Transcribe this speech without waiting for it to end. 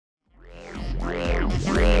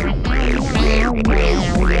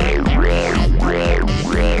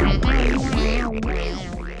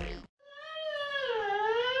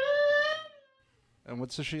And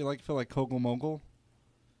what's the shit you like? Feel like Kogel Mogul?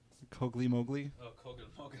 Kogli Mowgli? Oh, Kogel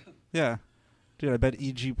Mogul. Yeah. Dude, I bet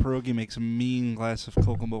E.G. Pierogi makes a mean glass of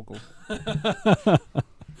Kogel Mogul.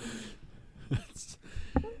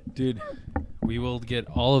 Dude, we will get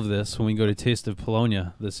all of this when we go to Taste of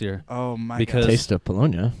Polonia this year. Oh, my Because- God. Taste of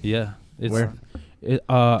Polonia. Yeah. It's, Where?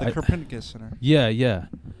 The Copernicus Center. Yeah.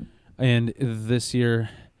 And this year,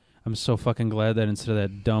 I'm so fucking glad that instead of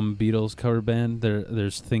that dumb Beatles cover band,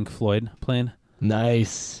 there's Think Floyd playing.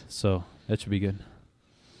 Nice. So that should be good.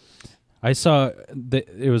 I saw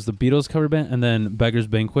it was the Beatles cover band and then Beggar's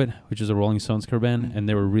Banquet, which is a Rolling Stones cover band, and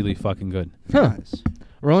they were really fucking good. Huh. Nice.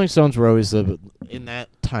 Rolling Stones were always in that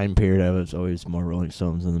time period. I was always more Rolling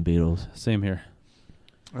Stones than the Beatles. Same here.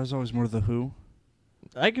 I was always more The Who.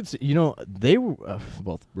 I could see, they were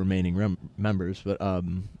both remaining members, but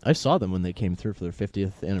I saw them when they came through for their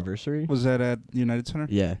 50th anniversary. Was that at United Center?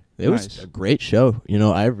 Yeah, it Nice. was a great show.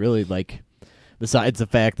 I really like. Besides the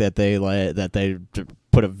fact that they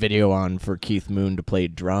put a video on for Keith Moon to play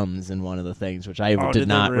drums in one of the things, which I Oh, did did they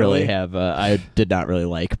not really? really have. I did not really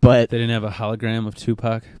like, but They didn't have a hologram of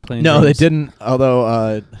Tupac playing no, drums? they didn't.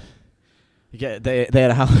 Although, they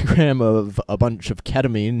had a hologram of a bunch of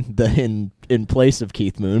ketamine in place of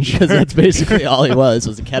Keith Moon, because that's basically all he was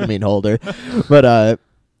a ketamine holder. But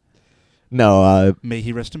no, May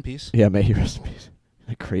he rest in peace. yeah, may he rest in peace.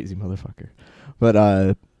 That crazy motherfucker.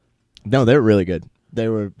 But no, they were really good. They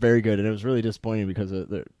were very good, and it was really disappointing because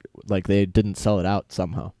they didn't sell it out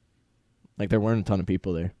somehow. Like, there weren't a ton of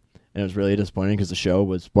people there, and it was really disappointing because the show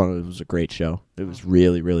was a great show. It was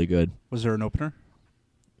really, really good. Was there an opener?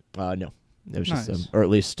 No, it was Nice. just or at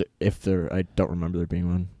least if there, I don't remember there being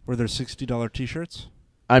one. Were there $60 T-shirts?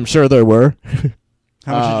 I'm sure there were.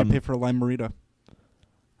 How much did you pay for a lime burrito?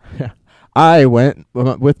 I went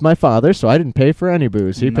with my father, so I didn't pay for any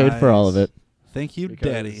booze. He paid for all of Nice. it. Thank you,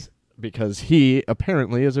 Daddy. Because he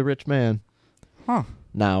apparently is a rich man. Huh.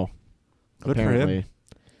 Now. Good for him. apparently.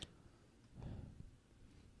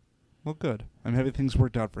 Well, good. I'm happy things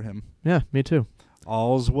worked out for him. Yeah, me too.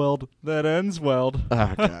 All's well that ends well.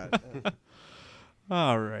 Oh, God.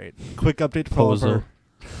 All right. Quick update for all of Poser.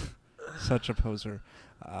 our- Such a poser.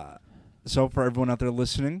 So for everyone out there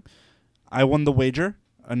listening, I won the wager.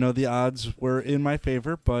 I know the odds were in my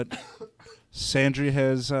favor, but Sandry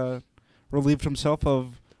has relieved himself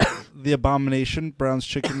of the abomination Brown's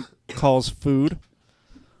Chicken calls food.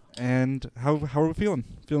 And how are we feeling?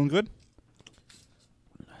 Feeling good?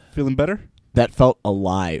 Feeling better? That felt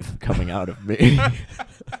alive coming out of me.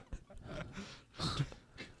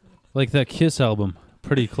 Like that Kiss album.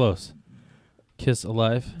 Pretty close. Kiss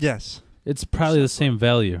Alive. Yes. It's probably the same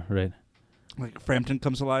value, right? Like Frampton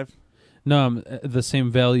comes alive? No, the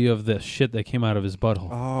same value of the shit that came out of his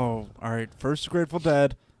butthole. Oh, all right. First Grateful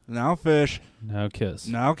Dead, now Fish, Now Kiss.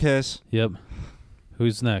 now Kiss. Yep.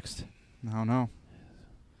 Who's next? No.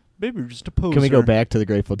 Maybe we're just a poser. Can we go back to the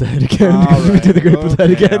Grateful Dead again? All Can we right. do the Grateful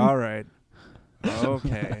Dead Okay, again? All right.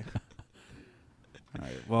 Okay. All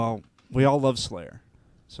right. Well, we all love Slayer,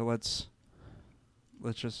 so let's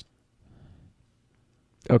just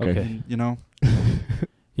Okay. you know.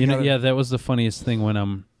 You know, gotta- yeah, that was the funniest thing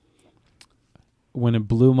when it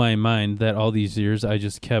blew my mind that all these years I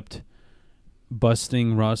just kept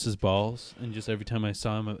busting Ross's balls, and just every time I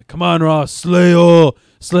saw him, I'm like, come on, Ross, Slayer,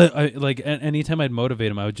 Slayer. Anytime I'd motivate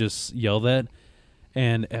him, I would just yell that.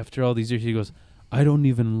 And after all these years, he goes, I don't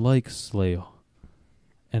even like Slayer.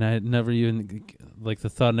 And I had never even, like, the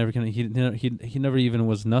thought never kind of, he never even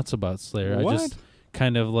was nuts about Slayer. What? I just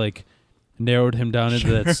kind of, like, narrowed him down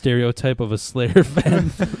into that stereotype of a Slayer fan.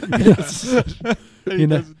 You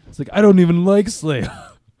know, it's like, I don't even like Slayer.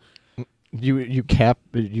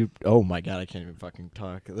 Oh my God, I can't even fucking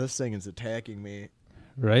talk. This thing is attacking me.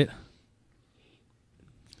 Right?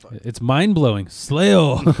 It's mind-blowing.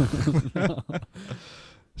 Slayer.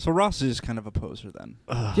 So Ross is kind of a poser then,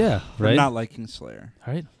 Yeah, for right? not liking Slayer.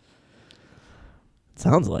 Right?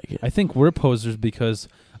 Sounds like it. I think we're posers because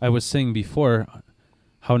I was saying before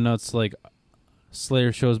how nuts, like,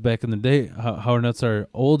 Slayer shows back in the day, how nuts our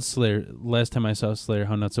old Slayer, last time I saw Slayer,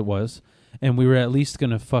 how nuts it was. And we were at least going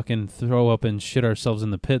to fucking throw up and shit ourselves in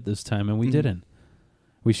the pit this time, and we Mhm. didn't.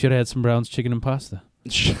 We should have had some Brown's chicken and pasta.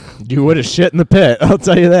 You would have shit in the pit, I'll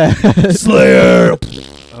tell you that. Slayer!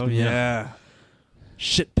 Oh yeah.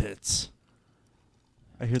 Shit pits.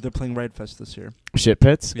 I hear they're playing Riot Fest this year. Shit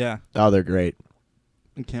pits? Yeah, Oh, they're great.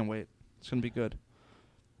 I can't wait. It's gonna be good.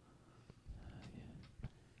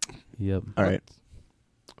 Yep. All right.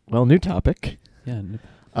 Well, new topic. Yeah.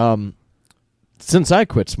 Since I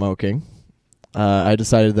quit smoking, I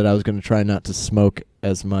decided that I was going to try not to smoke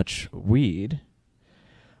as much weed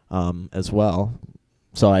as well.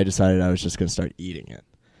 So I decided I was just going to start eating it.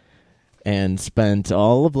 And spent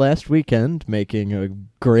all of last weekend making a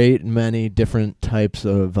great many different types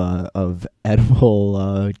of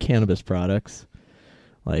edible cannabis products,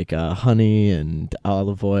 like honey and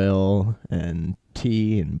olive oil and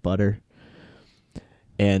tea and butter.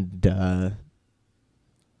 And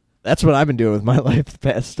that's what I've been doing with my life the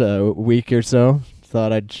past week or so.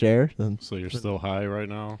 Thought I'd share. So you're still high right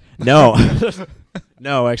now? No.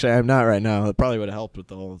 No, actually, I'm not right now. It probably would have helped with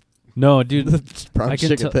the whole No, dude. brown I can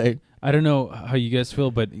chicken tell- thing. I don't know how you guys feel,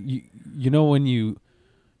 but you know when you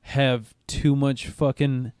have too much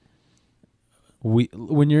fucking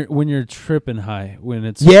when you're tripping high, when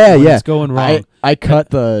it's it's going wrong. I cut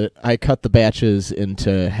the batches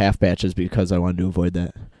into half batches because I wanted to avoid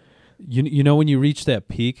that. You know when you reach that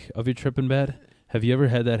peak of your tripping bad? Have you ever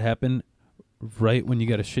had that happen right when you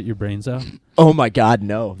got to shit your brains out? Oh my God,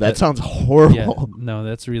 no! That sounds horrible. Yeah, no,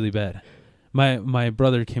 that's really bad. My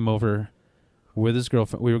brother came over with his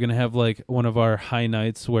girlfriend. We were gonna have like one of our high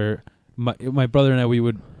nights where my brother and I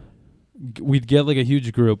we'd get like a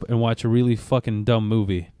huge group and watch a really fucking dumb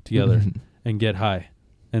movie together and get high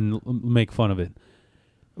and make fun of it.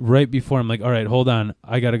 Right before I'm like, all right, hold on,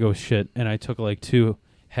 I gotta go shit, and I took like 2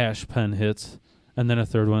 hash pen hits and then a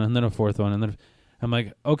third one and then a fourth one, and then I'm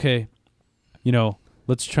like, okay,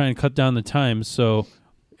 let's try and cut down the time so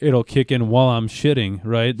it'll kick in while I'm shitting,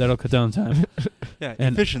 right? That'll cut down the time. Yeah,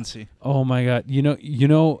 And- efficiency. Oh my God. You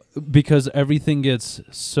know, because everything gets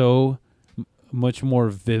so much more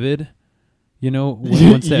vivid,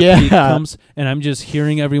 once that Yeah. peak comes, and I'm just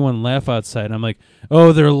hearing everyone laugh outside. And I'm like,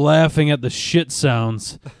 oh, they're laughing at the shit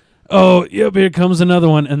sounds. Oh, yep, here comes another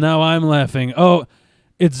one. And now I'm laughing. Oh,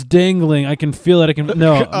 it's dangling. I can feel it.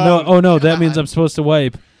 That means I'm supposed to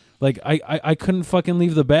wipe. Like, I couldn't fucking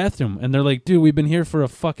leave the bathroom. And they're like, dude, we've been here for a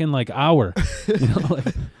fucking, hour.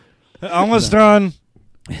 Almost done.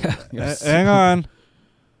 Yeah. Hang on.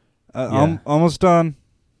 Yeah. Almost done.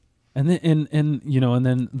 And then and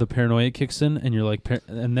then the paranoia kicks in, and you're like,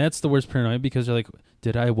 and that's the worst paranoia because you're like,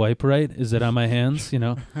 did I wipe right? Is it on my hands?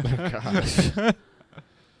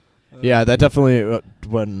 Yeah, that definitely.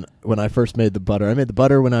 When I first made the butter, I made the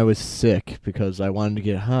butter when I was sick because I wanted to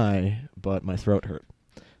get high, but my throat hurt,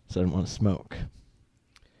 so I didn't want to smoke.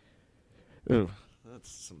 Ooh, that's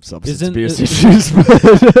some substance abuse issues.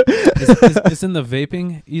 Isn't the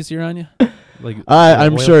vaping easier on you? Like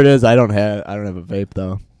I'm oil? sure it is. I don't have a vape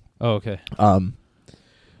though. Oh, okay.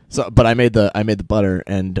 But I made the butter,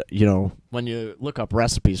 and when you look up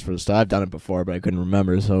recipes for the stuff, I've done it before, but I couldn't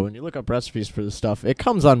remember. So when you look up recipes for the stuff, it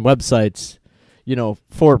comes on websites,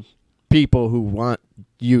 for people who want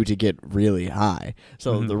you to get really high.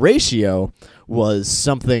 So the ratio was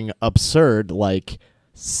something absurd, like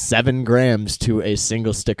 7 grams to a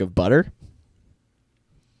single stick of butter.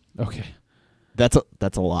 Okay. That's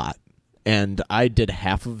a lot. And I did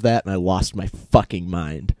half of that, and I lost my fucking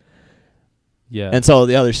mind. Yeah. And so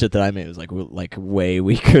the other shit that I made was like way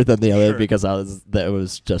weaker than the other Sure. because it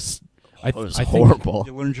was just I was think- horrible.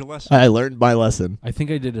 You learned your lesson. I learned my lesson. I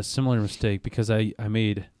think I did a similar mistake because I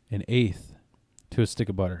made an 1/8 to a stick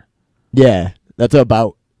of butter. Yeah, that's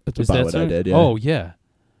about Is what that I so? did. Yeah. Oh yeah,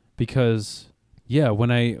 because when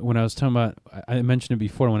I was talking about, I mentioned it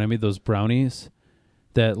before when I made those brownies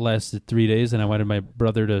that lasted 3 days, and I wanted my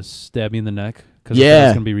brother to stab me in the neck because I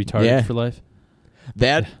was going to be retarded for life.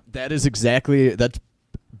 That's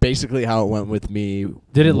basically how it went with me.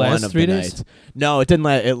 Did it one last of 3 the days? nights. No, it didn't.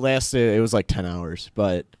 It lasted. It was like 10 hours,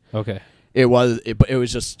 but Okay. it was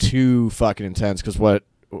just too fucking intense. Because what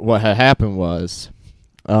had happened was,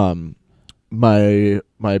 my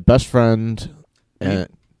best friend and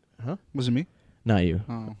Was it me? not you,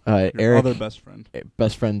 Oh, your Eric, other best friend.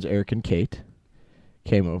 best friends Eric and Kate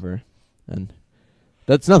came over, and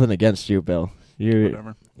that's nothing against you, Bill.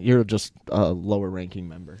 Whatever. You're just a lower ranking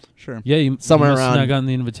member. Sure. Yeah, you Somewhere must have around- not gotten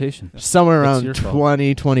the invitation. Somewhere That's around your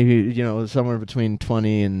fault. 20, somewhere between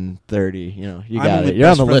 20 and 30. You I'm got only it. You're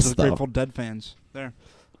on best the friends list with though. Grateful Dead fans. There.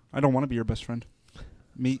 I don't want to be your best friend.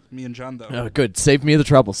 Me and John though. Oh, good. Save me the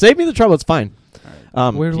trouble. Save me the trouble. It's fine.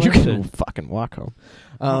 All right. Where do you I can sit? fucking walk home.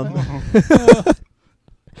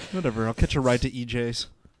 Whatever. I'll catch a ride to EJ's.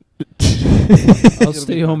 I'll It'll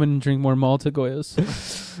stay be home fine. and drink more Malta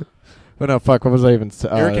Goyas. But no, fuck. What was I even?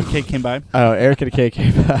 Eric and Kate came by. Oh, Eric and Kay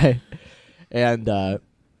came by, and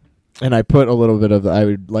I put a little bit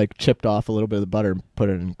of chipped off a little bit of the butter and put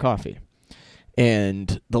it in coffee.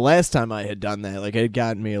 And the last time I had done that, it had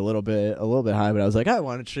gotten me a little bit high, but I was like, I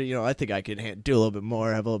wanted to, I think I could do a little bit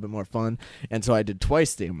more, have a little bit more fun, and so I did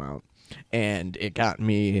twice the amount, and it got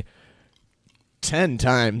me 10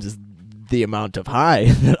 times the amount of high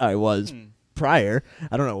that I was prior.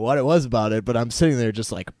 I don't know what it was about it, but I'm sitting there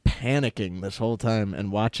just like panicking this whole time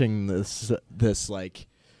and watching this like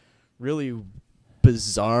really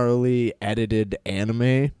bizarrely edited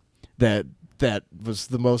anime that was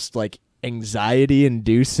the most like anxiety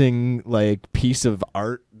inducing like piece of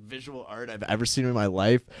art, visual art I've ever seen in my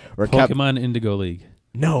life. Or Pokemon Indigo League.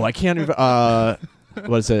 No, I can't even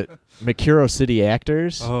what is it? Makuro City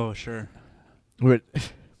Actors? Oh, sure. Which,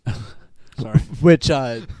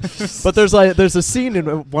 Sorry. but there's a scene in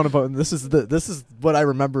one of them. This is what I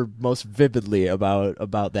remember most vividly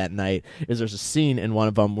about that night. Is there's a scene in one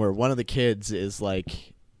of them where one of the kids is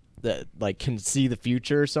like that can see the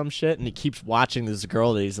future or some shit, and he keeps watching this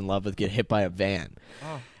girl that he's in love with get hit by a van.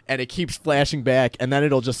 Oh. And it keeps flashing back, and then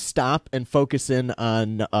it'll just stop and focus in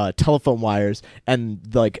on telephone wires, and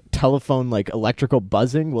like telephone like electrical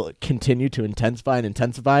buzzing will continue to intensify, and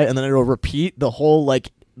then it'll repeat the whole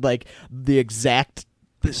like the exact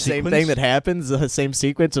same thing that happens, the same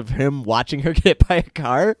sequence of him watching her get hit by a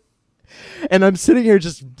car. And I'm sitting here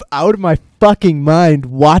just out of my fucking mind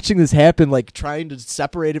watching this happen, like trying to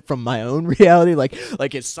separate it from my own reality. Like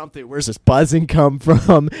it's something. Where's this buzzing come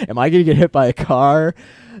from? Am I gonna get hit by a car?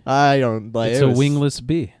 I don't like. It's a wingless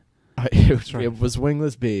bee. It was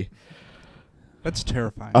wingless bee. That's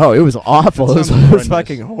terrifying. Oh, it was awful. That sounds It was horrendous.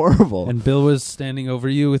 fucking horrible. And Bill was standing over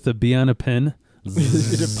you with a bee on a pin.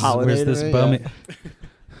 Where's Pollinator this it, bum?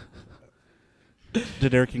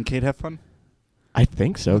 Did Eric and Kate have fun? I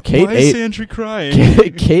think so. Kate Why is ate. Sandry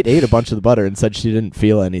crying? Kate ate a bunch of the butter and said she didn't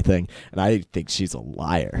feel anything, and I think she's a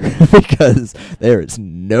liar because there is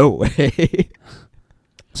no way.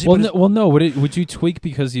 See, Well, but no. Would you tweak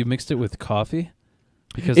because you mixed it with coffee?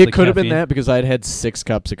 Because It the could have been caffeine- that because I'd had 6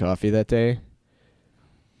 cups of coffee that day.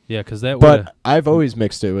 Yeah, because that would. But I've always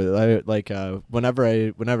mixed it with whenever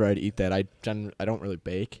I'd eat that I don't really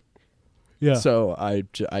bake. Yeah. So I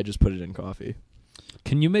just put it in coffee.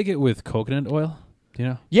 Can you make it with coconut oil? Do you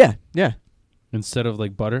know, Yeah. instead of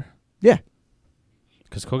like butter? Yeah.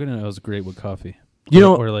 Because coconut oil is great with coffee. You or,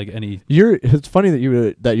 know- or like any. It's funny that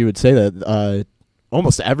you would say that.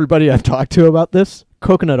 Almost everybody I've talked to about this,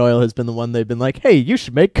 coconut oil has been the one they've been like, "Hey, you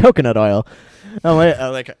should make coconut oil." I'm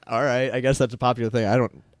like, all right, I guess that's a popular thing. I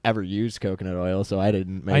don't ever use coconut oil, so I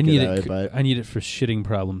didn't make I need it. it. But I need it for shitting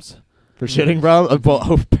problems. for shitting problems,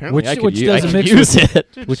 well, apparently Which- I could, which u- I doesn't could mix use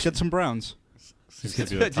it. Dude, just get some browns. Seems to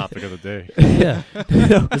be the topic of the day. Yeah.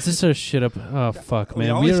 Is this our shit up? Oh fuck, We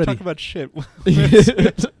man. always already talk about shit.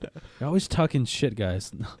 You're always talking shit,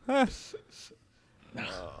 guys.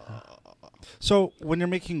 So when you're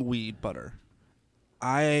making weed butter,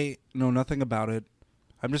 I know nothing about it.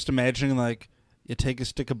 I'm just imagining like you take a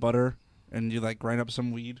stick of butter and you like grind up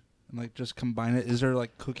some weed and like just combine it. Is there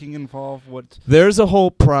like cooking involved? What? There's a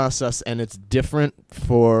whole process, and it's different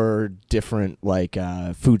for different like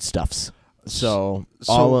foodstuffs. So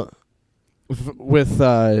with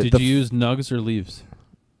Did you use nugs or leaves?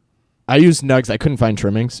 I used nugs. I couldn't find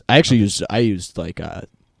trimmings. I used like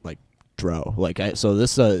dro.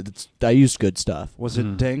 I used good stuff. Was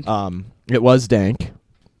it dank? It was dank.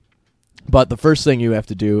 But the first thing you have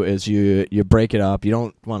to do is you break it up. You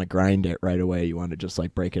don't want to grind it right away. You want to just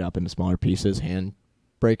like break it up into smaller pieces, hand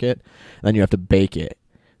break it. Then you have to bake it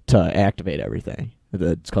to activate everything.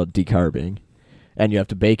 It's called decarbing. And you have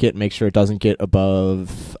to bake it, make sure it doesn't get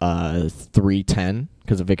above 310,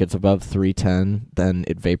 because if it gets above 310, then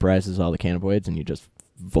it vaporizes all the cannabinoids and you just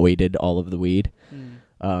voided all of the weed.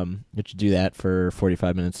 You have to do that for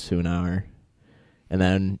 45 minutes to an hour. And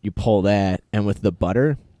then you pull that, and with the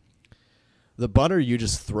butter, you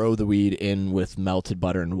just throw the weed in with melted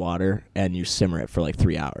butter and water, and you simmer it for like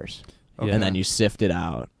 3 hours. Okay. And then you sift it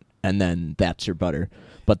out, and then that's your butter.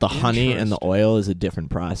 But the honey and the oil is a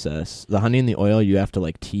different process. The honey and the oil, you have to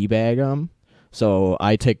like teabag them. So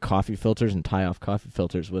I take coffee filters and tie off coffee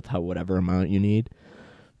filters with whatever amount you need.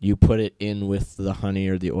 You put it in with the honey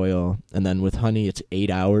or the oil, and then with honey, it's 8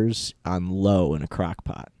 hours on low in a crock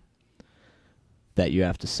pot that you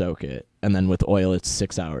have to soak it. And then with oil, it's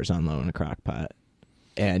 6 hours on low in a crock pot.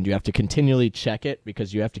 And you have to continually check it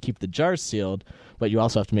because you have to keep the jars sealed, but you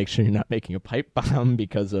also have to make sure you're not making a pipe bomb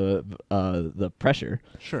because of the pressure.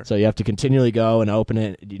 Sure. So you have to continually go and open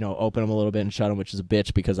it, open them a little bit and shut them, which is a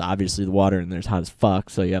bitch because obviously the water in there's hot as fuck.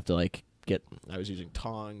 So you have to I was using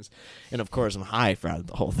tongs, and of course I'm high throughout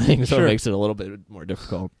the whole thing, so Sure. it makes it a little bit more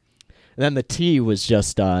difficult. And then the tea was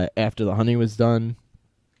just after the honey was done,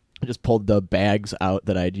 I just pulled the bags out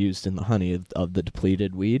that I'd used in the honey of the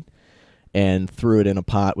depleted weed and threw it in a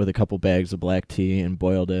pot with a couple bags of black tea and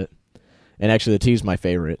boiled it. And actually the tea's my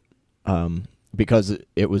favorite. because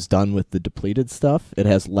it was done with the depleted stuff, it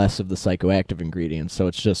has less of the psychoactive ingredients. So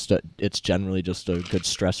it's generally just a good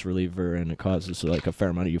stress reliever, and it causes like a fair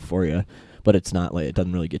amount of euphoria, but it's not like, it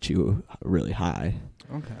doesn't really get you really high.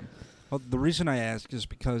 Okay. Well, the reason I ask is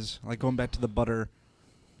because, like, going back to the butter,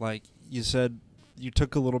 like you said, you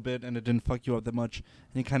took a little bit and it didn't fuck you up that much,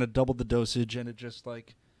 and you kind of doubled the dosage, and it just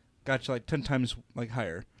like got you like 10 times like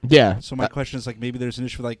higher. Yeah. So my question is, like, maybe there's an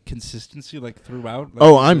issue with like consistency, like throughout. Like,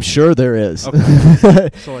 Oh, I'm sure there is. Okay.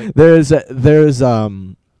 So like, there's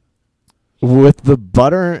with the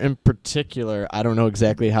butter in particular, I don't know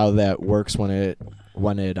exactly how that works when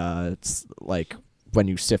it's like when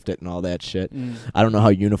you sift it and all that shit. I don't know how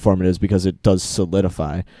uniform it is because it does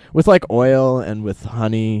solidify. With like oil and with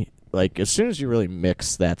honey, like as soon as you really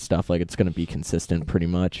mix that stuff, like it's going to be consistent pretty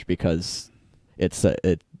much, because it's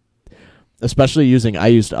especially I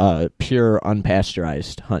used pure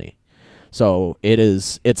unpasteurized honey. So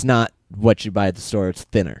it's not what you buy at the store, it's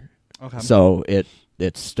thinner. okay. So it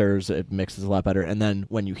stirs, it mixes a lot better, and then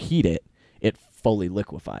when you heat it, it fully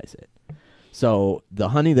liquefies it. So the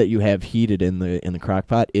honey that you have heated in the crock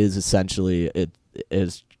pot is essentially it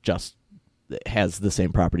has the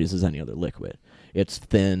same properties as any other liquid. It's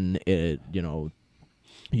thin,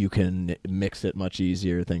 you can mix it much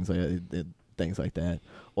easier, things like that.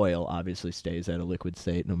 Oil obviously stays at a liquid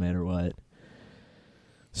state no matter what.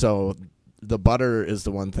 So the butter is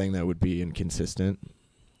the one thing that would be inconsistent.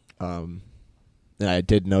 And I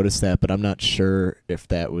did notice that, but I'm not sure if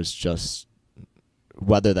that was just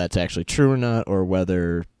whether that's actually true or not, or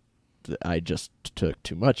whether I just took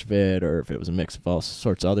too much of it, or if it was a mix of all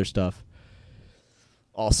sorts of other stuff.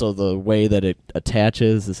 Also, the way that it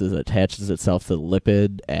attaches itself to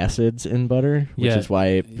lipid acids in butter, which is why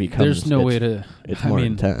it becomes. There's no way to. It's more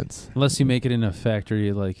intense. Unless you make it in a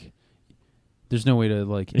factory, like. There's no way to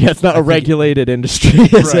like. Yeah, it's not a regulated industry,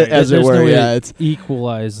 as it were. No way Yeah, to it's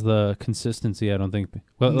equalize the consistency. I don't think.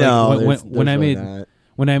 Well, no, like, when I made not.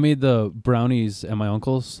 when I made the brownies at my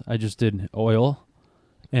uncle's, I just did oil,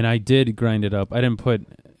 and I did grind it up. I didn't put.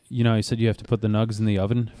 You said you have to put the nugs in the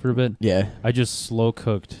oven for a bit. Yeah. I just slow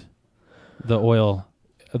cooked the oil.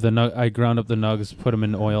 I ground up the nugs, put them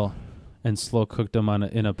in oil, and slow cooked them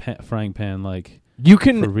in a frying pan, like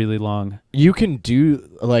for really long. You can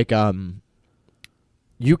do like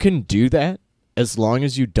You can do that as long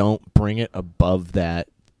as you don't bring it above that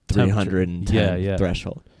 310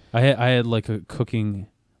 threshold. I had like a cooking,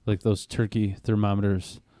 like those turkey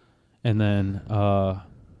thermometers, and then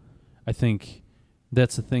I think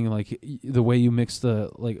that's the thing. Like the way you mix I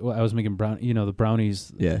was making the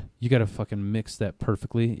brownies. Yeah, you gotta fucking mix that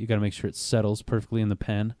perfectly. You gotta make sure it settles perfectly in the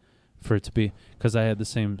pan for it to be. Because I had the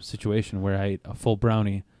same situation where I ate a full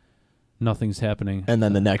brownie. Nothing's happening. And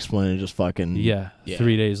then the next one is just fucking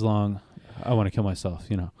 3 days long. I want to kill myself,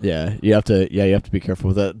 Yeah, you have to be careful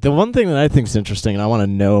with that. The one thing that I think is interesting, and I want to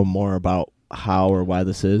know more about how or why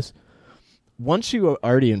this is, once you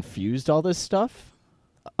already infused all this stuff,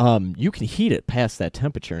 you can heat it past that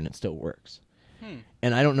temperature and it still works.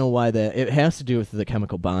 And I don't know why that. It has to do with the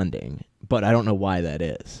chemical bonding, but I don't know why that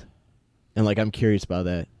is. And I'm curious about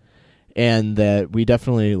that. And that we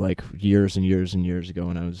definitely, years and years and years ago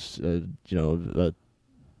when I was,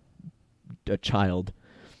 a child,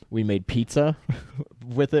 we made pizza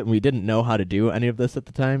with it. And we didn't know how to do any of this at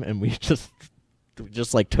the time. And we just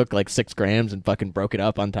took 6 grams and fucking broke it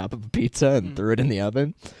up on top of a pizza and threw it in the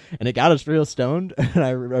oven. And it got us real stoned. And I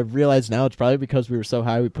realized now it's probably because we were so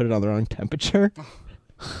high we put it on the wrong temperature.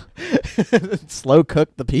 Slow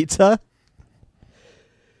cooked the pizza.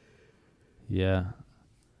 Yeah.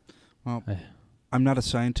 Well, I'm not a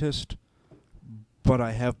scientist, but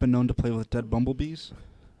I have been known to play with dead bumblebees.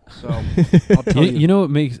 So I'll tell you. You know what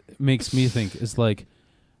makes me think is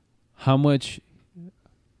how much.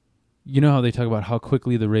 You know how they talk about how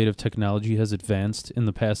quickly the rate of technology has advanced in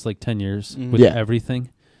the past 10 years with everything?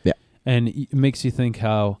 Yeah. And it makes you think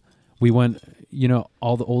how we went,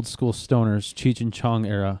 all the old school stoners, Cheech and Chong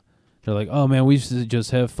era, they're like, oh man, we used to just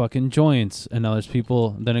have fucking joints. And now there's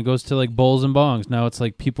people, then it goes to bowls and bongs. Now it's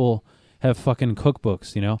people have fucking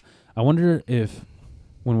cookbooks, I wonder if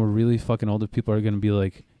when we're really fucking old, if people are going to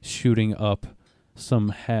be shooting up some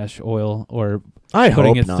hash oil or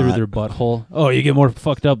putting it through their butthole. Oh, you get more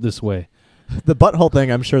fucked up this way. The butthole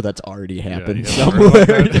thing, I'm sure that's already happened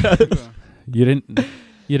somewhere. You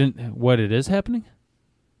didn't. What it is happening?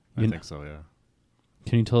 I think so. Yeah.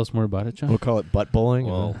 Can you tell us more about it, John? We'll call it butt bowling.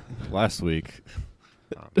 Well, last week.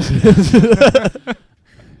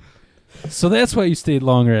 So that's why you stayed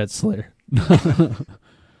longer at Slayer.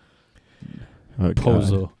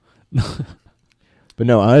 Pozo. But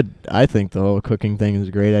no, I think the whole cooking thing is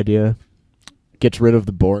a great idea. Gets rid of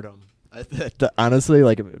the boredom. Honestly,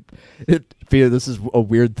 like, this is a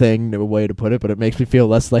weird thing, a way to put it, but it makes me feel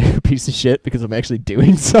less like a piece of shit because I'm actually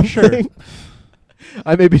doing something. Sure.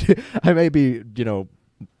 I may be,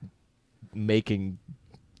 making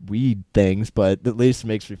weed things, but at least it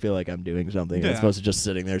makes me feel like I'm doing something Yeah. as opposed to just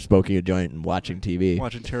sitting there smoking a joint and watching TV.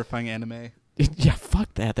 Watching terrifying anime. Yeah,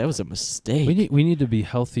 fuck that. That was a mistake. We need to be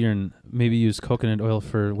healthier and maybe use coconut oil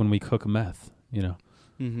for when we cook meth.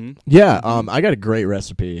 Mm-hmm. Yeah, I got a great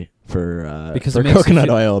recipe for Because for it makes you coconut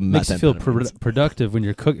feel- oil. Makes you feel methamphetamines. productive when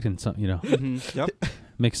you're cooking something. Mm-hmm. Yep.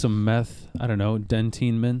 Make some meth. I don't know,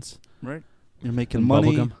 dentine mints. Right. You're making and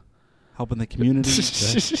money, bubblegum. helping the community. You're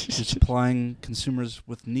supplying consumers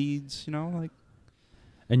with needs. Like.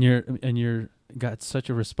 And you're got such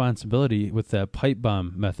a responsibility with that pipe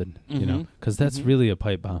bomb method. Mhm. Because that's Mhm. really a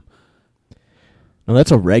pipe bomb. No,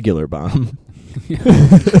 that's a regular bomb.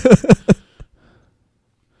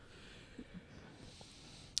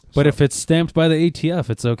 But if it's stamped by the ATF,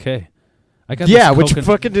 it's okay. I got Yeah, this which coconut-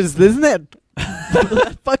 fucking isn't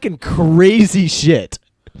that fucking crazy shit?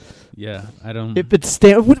 Yeah, I don't. If it's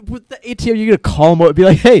with the ATF, you're gonna call them. Be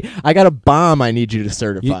like, hey, I got a bomb. I need you to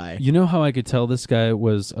certify. You know how I could tell this guy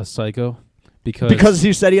was a psycho? Because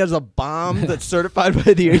he said he has a bomb that's certified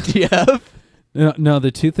by the ATF. no,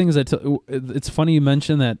 the two things it's funny you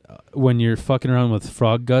mention that when you're fucking around with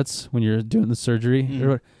frog guts when you're doing the surgery.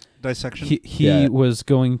 Mhm. Dissection. He Yeah. was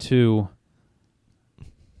going to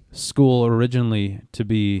school originally to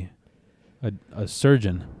be a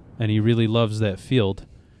surgeon, and he really loves that field,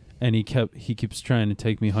 and he keeps trying to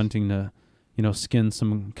take me hunting to, skin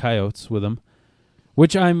some coyotes with him,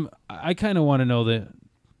 which I kind of want to know that.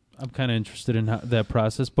 I'm kind of interested in that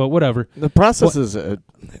process, but whatever. The process is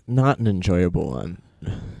not an enjoyable one.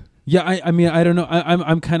 Yeah, I mean, I don't know.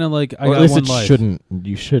 I'm kind of like, I Or got at least one it life.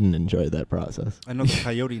 you shouldn't enjoy that process. I know the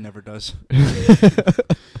coyote never does.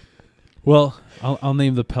 Well, I'll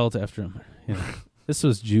name the pelt after him. This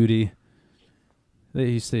was Judy. They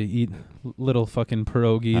used to eat little fucking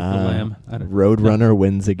pierogi, the lamb. I don't, Roadrunner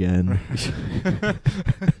wins again.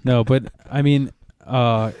 no, but I mean,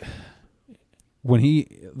 when he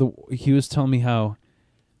was telling me how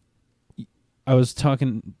I was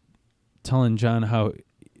telling John how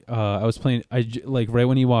I was playing. Like right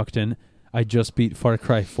when he walked in, I just beat Far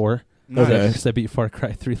Cry 4. Okay. Because I beat Far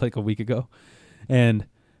Cry 3 like a week ago, and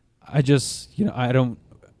I just I don't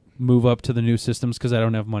move up to the new systems because I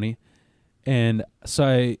don't have money, and so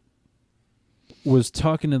I was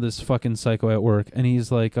talking to this fucking psycho at work, and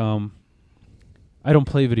he's like, I don't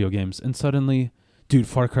play video games, and suddenly, dude,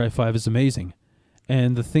 Far Cry 5 is amazing.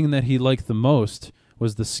 And the thing that he liked the most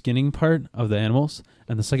was the skinning part of the animals.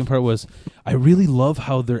 And the second part was, I really love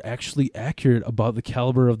how they're actually accurate about the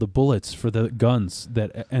caliber of the bullets for the guns,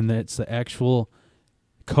 and that's the actual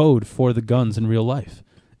code for the guns in real life.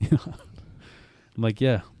 I'm like,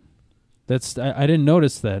 yeah. I didn't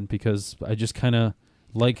notice that because I just kind of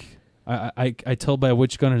like, I tell by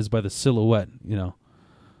which gun it is by the silhouette,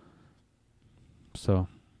 So.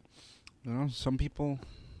 Some people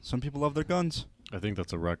love their guns. I think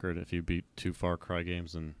that's a record if you beat 2 Far Cry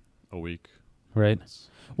games in a week. Right.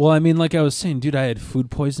 Well, I mean, like I was saying, dude, I had food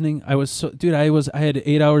poisoning. I had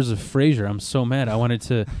 8 hours of Frasier. I'm so mad. I wanted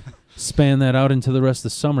to span that out into the rest of the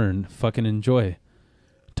summer and fucking enjoy.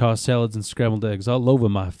 Tossed salads and scrambled eggs all over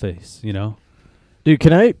my face, Dude,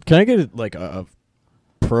 can I get like a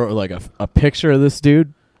picture of this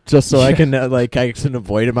dude just so I can I can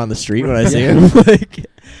avoid him on the street when I see him? Like,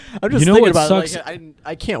 I'm just thinking what about sucks? it. Like,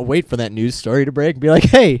 I can't wait for that news story to break and be like,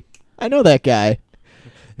 hey, I know that guy.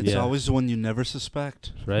 It's Yeah. always the one you never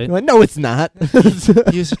suspect. Right? I'm like, no, it's not.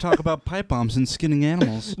 He used to talk about pipe bombs and skinning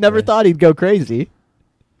animals. Never Right. thought he'd go crazy.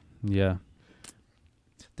 Yeah.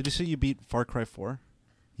 Did you say you beat Far Cry 4?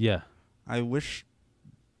 Yeah. I wish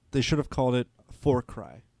they should have called it 4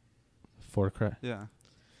 Cry. Far Cry. Yeah.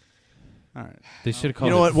 All right. They should have You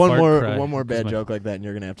called know it what? Fart Cry, One more 'cause bad my- joke like that, and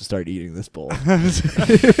you're gonna have to start eating this bowl.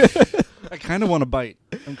 I kind of want to bite.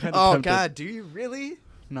 I'm kind of tempted. do you really?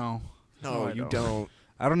 No. No, I you don't.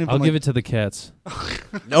 I don't even I'll like give it to the cats.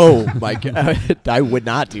 No, my God, I would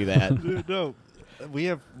not do that. No. We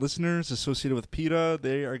have listeners associated with PETA.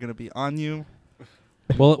 They are going to be on you.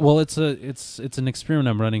 Well, it's an experiment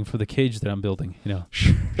I'm running for the cage that I'm building,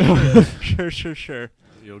 Sure.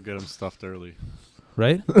 You'll get them stuffed early.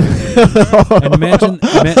 right? And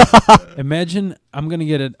imagine I'm gonna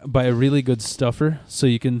get it by a really good stuffer, so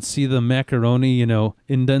you can see the macaroni,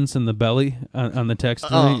 indents in the belly on the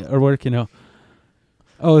taxidermy or work,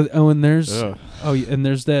 Oh, and there's Ugh. and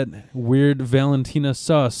there's that weird Valentina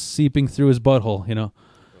sauce seeping through his butthole,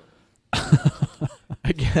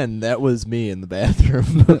 Again, that was me in the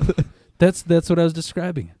bathroom. That's what I was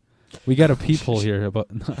describing. We got a peephole here about.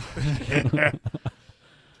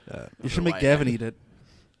 You should make Gavin eat it.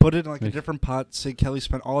 Put it in like a different pot. Say Kelly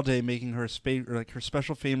spent all day making her her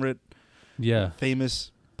special favorite, Yeah.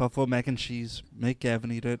 famous buffalo mac and cheese. Make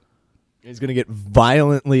Gavin eat it. He's gonna get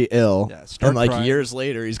violently ill, Yeah, start and like crying. years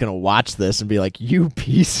later, he's gonna watch this and be like, "You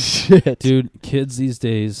piece of shit, Dude, kids these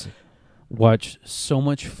days watch so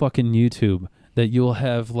much fucking YouTube that you'll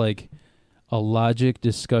have like a logic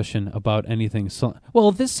discussion about anything. So,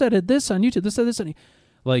 well, this said it this on YouTube. This said this on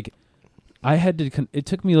like I had to. It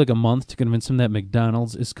took me like a month to convince him that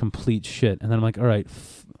McDonald's is complete shit. And then I'm like, all right,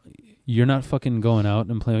 you're not fucking going out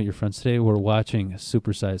and playing with your friends today. We're watching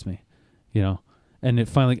Super Size Me, you know. And it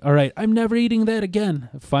finally, all right, I'm never eating that again.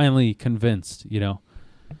 Finally convinced, you know.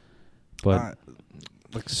 But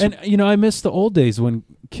and you know, I miss the old days when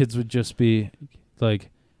kids would just be like,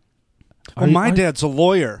 well, my dad's a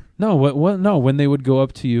lawyer. No, what? No, when they would go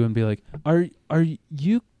up to you and be like, "Are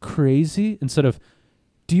you crazy?" Instead of,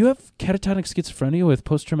 "Do you have catatonic schizophrenia with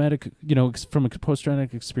post-traumatic, you know, from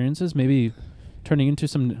post-traumatic experiences, maybe turning into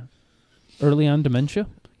some early on dementia?"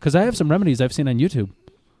 Because I have some remedies I've seen on YouTube.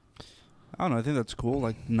 I don't know. I think that's cool.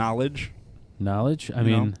 Like knowledge. Knowledge. I You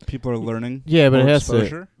know, mean, people are learning. Yeah, but more it has to.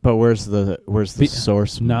 exposure. But where's the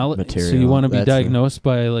source knowledge. material? So you want to be That's the- diagnosed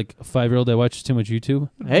by like a 5-year-old that watches too much YouTube?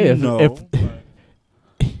 Hey, no,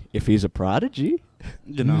 if he's a prodigy,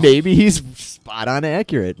 you know, maybe he's spot on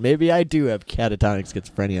accurate. Maybe I do have catatonic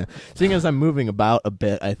schizophrenia. Seeing as I'm moving about a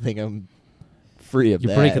bit, I think I'm free of You're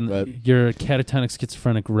that. breaking. But You're a catatonic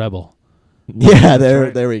schizophrenic rebel. yeah,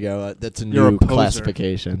 right. there we go. That's a You're a new poser.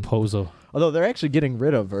 classification. Pozo. Although they're actually getting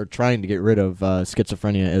rid of, or trying to get rid of,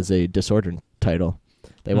 schizophrenia as a disorder title.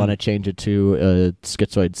 They want to change it to a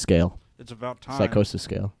schizoid scale, it's about time. psychosis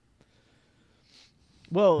scale.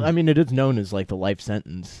 Well, I mean, it is known as like the life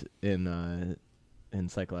sentence in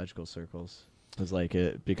psychological circles. It's like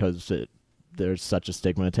because there's such a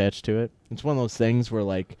stigma attached to it. It's one of those things where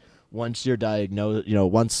like once you're diagnosed, you know,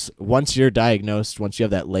 once you're diagnosed, once you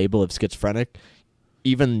have that label of schizophrenic,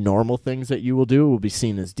 even normal things that you will do will be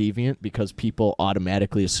seen as deviant because people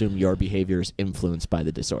automatically assume your behavior is influenced by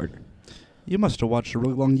the disorder. You must have watched a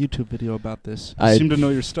really long YouTube video about this. You I- seem to know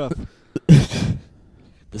your stuff.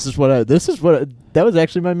 That was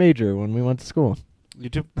actually my major when we went to school.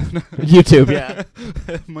 YouTube. YouTube, yeah.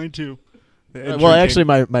 Mine too. Well, actually,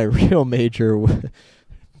 my real major.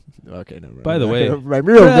 Okay, never mind. By the way, my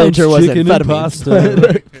real Brown's major was chicken and amphetamines.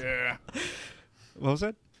 pasta. Yeah. What was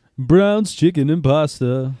that? Brown's chicken and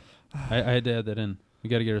pasta. I had to add that in. We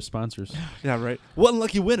got to get our sponsors. Yeah, right. One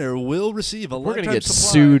lucky winner will receive a We're gonna lifetime get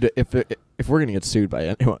supply. sued if we're gonna get sued by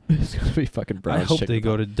anyone. It's gonna be fucking Brown's I hope chicken they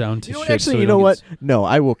go to down to You know what, shit. actually, so we you know don't what? get No,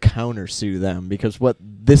 I will counter sue them because what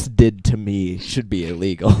this did to me should be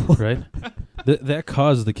illegal. right? That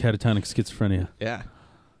caused the catatonic schizophrenia. Yeah.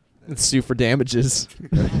 Let's sue for damages.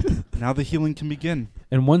 Now the healing can begin.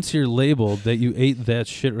 And once you're labeled that you ate that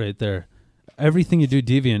shit right there, everything you do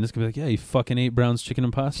deviant is gonna be like, yeah, you fucking ate Brown's chicken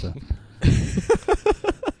and pasta.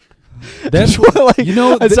 That's what, like, you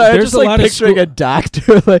know. I'm sorry, I'm there's just a like lot picturing of a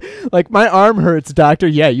doctor, like my arm hurts, doctor.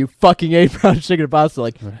 Yeah, you fucking ate brown chicken and pasta.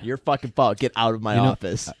 Like Right. your fucking fault. Get out of my You know,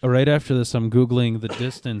 office. right after this, I'm googling the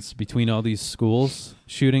distance between all these schools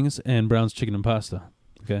shootings and Brown's chicken and pasta.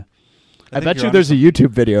 Okay, I bet you're you there's a onto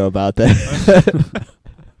YouTube video about that.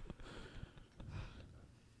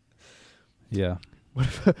 yeah.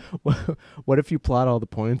 What if you plot all the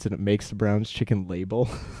points and it makes the Brown's chicken label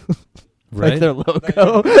Right. like their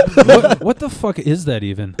logo? what the fuck is that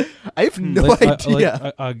even? I have no Like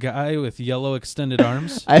idea. a guy with yellow extended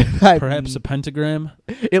arms, I perhaps a pentagram.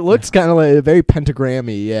 It looks kind of like very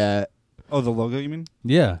pentagrammy, yeah. Oh, the logo, you mean?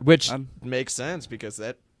 Yeah, Which I'm- makes sense because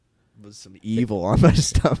that was some evil on my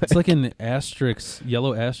stomach. it's like an asterisk,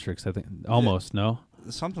 yellow asterisk. I think almost no.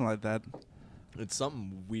 Something like that. It's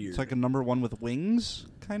something weird. It's like a number one with wings,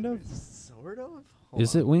 kind of. sort of.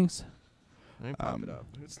 Is it wings? Let me pop it up.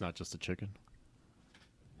 It's not just a chicken.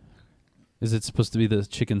 Is it supposed to be the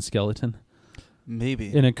chicken skeleton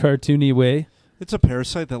Maybe. in a cartoony way? It's a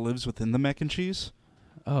parasite that lives within the mac and cheese.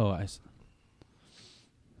 Oh,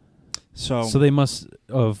 So, so they must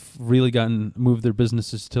have really moved their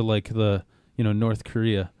businesses to like the North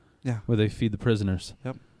Korea, yeah, where they feed the prisoners.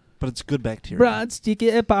 but it's good bacteria. Brown's chicken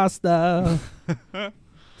and pasta.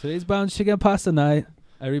 Today's Brown's chicken and pasta night.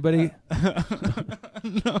 Everybody,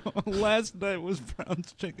 No, last night was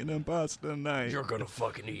Brown's chicken and pasta night. gonna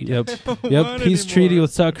fucking eat yep, don't yep. want Peace anymore. treaty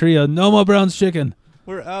with South Korea. No more Brown's chicken.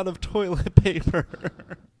 We're out of toilet paper.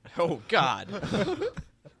 Oh God.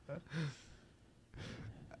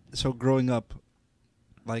 So growing up,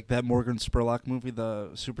 like that Morgan Spurlock movie, the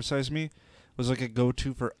Super Size Me, was like a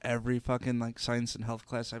go-to for every fucking like science and health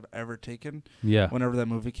class I've ever taken. Yeah. Whenever that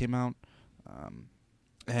movie came out,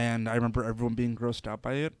 and I remember everyone being grossed out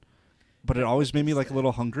by it, but it always made me like a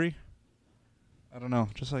little hungry. I don't know,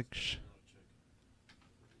 just like.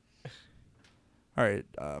 All right,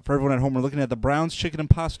 for everyone at home, we're looking at the Browns chicken and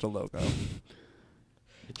pasta logo.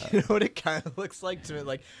 You know what it kind of looks like to me?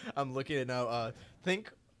 Like, I'm looking at now.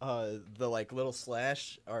 Think the like little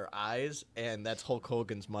slash are eyes, and that's Hulk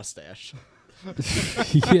Hogan's mustache.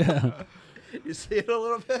 Yeah. You see it a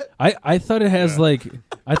little bit? I thought it has like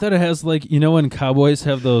when cowboys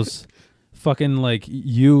have those fucking like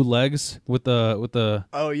U legs with the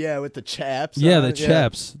Oh yeah, with the chaps. yeah, on the it,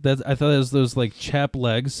 chaps. I thought it was those like chap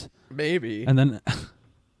legs. Maybe. And then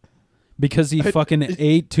because he fucking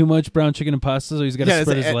ate too much brown chicken and pasta, so he's got to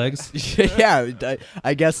spread his legs. Yeah,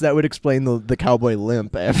 I guess that would explain the cowboy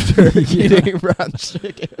limp after eating brown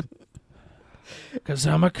chicken. Because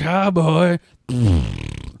I'm a cowboy.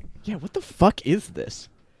 Yeah, what the fuck is this?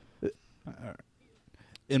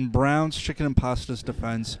 In Brown's chicken and pasta's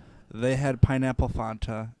defense, they had pineapple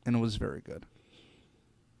Fanta, and it was very good.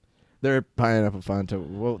 They're pineapple Fanta.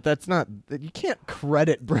 Well, that's not. You can't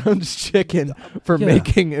credit Brown's Chicken for Yeah.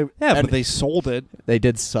 making. Yeah, but they sold it. They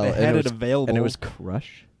did sell They it. had and it available. and it was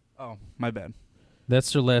Crush. Oh, my bad.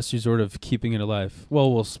 That's their last resort of keeping it alive.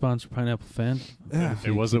 Well, we'll sponsor Pineapple Fan. Yeah.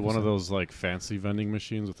 It wasn't one of those like fancy vending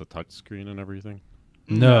machines with a touch screen and everything.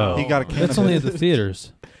 No. He got a can That's of only it. at the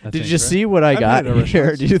theaters. I Did think, you right? see what I I've got had it at here?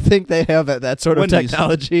 restaurants. Do you think they have that sort of Wendy's.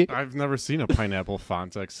 technology? I've never seen a pineapple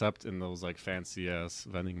Fanta except in those like fancy ass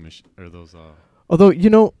vending machine or those. Although you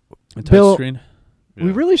know, A touch Bill, screen? Yeah.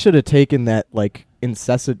 we really should have taken that like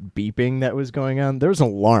incessant beeping that was going on. There was an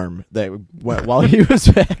alarm that went while he was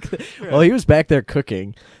back. While he was back there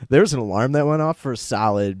cooking, there was an alarm that went off for a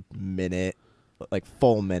solid minute, like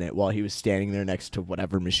full minute, while he was standing there next to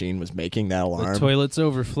whatever machine was making that alarm. The toilet's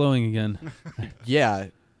overflowing again. Yeah,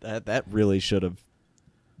 that really should have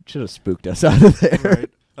spooked us out of there. Right.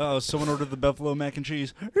 Oh, someone ordered the buffalo mac and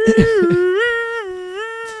cheese.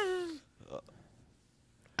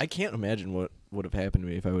 I can't imagine what would have happened to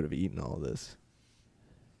me if I would have eaten all of this.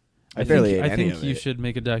 I I barely think, ate I any think of you it. should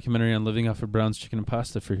make a documentary on living off of Brown's chicken and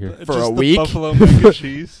pasta for here. For Just a the week? buffalo mac and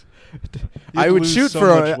cheese. I You'd would lose shoot so for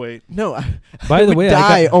much a weight. no. By I the would way,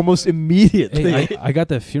 die almost immediately. Hey, I got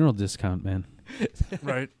that funeral discount, man.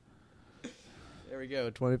 Right. There we go,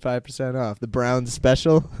 25% off the Brown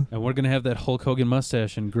special. And we're going to have that Hulk Hogan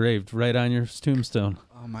mustache engraved right on your tombstone.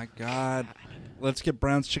 Oh my God. Let's get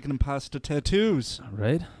Brown's chicken and pasta tattoos.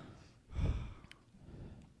 Right?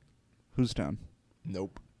 Who's down?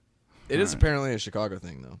 Nope. It is Alright. apparently a Chicago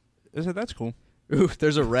thing, though. Is it? That's cool. Ooh,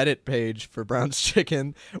 there's a Reddit page for Brown's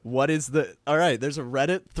Chicken. What is the? All right, there's a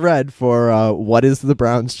Reddit thread for what is the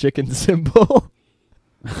Brown's Chicken symbol?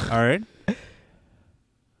 All right.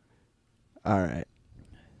 All right.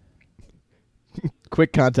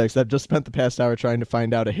 Quick context. I've just spent the past hour trying to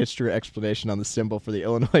find out a history explanation on the symbol for the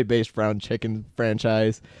Illinois-based Brown Chicken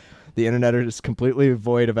franchise. The internet is completely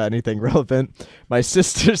void of anything relevant. My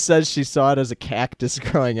sister says she saw it as a cactus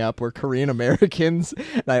growing up. We're Korean Americans,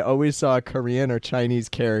 and I always saw a Korean or Chinese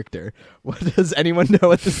character. What does anyone know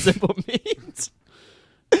what the symbol means?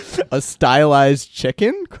 A stylized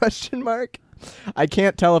chicken? Question mark. I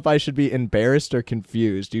can't tell if I should be embarrassed or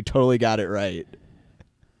confused. You totally got it right.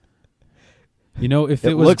 You know, if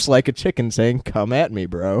It it was looks like a chicken saying, "Come at me,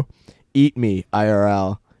 bro. Eat me,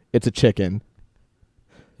 IRL." It's a chicken.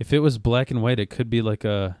 if it was black and white, it could be like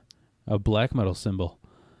a black metal symbol.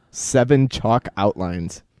 7 chalk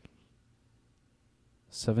outlines.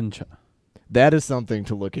 7 That is something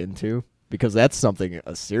to look into because that's something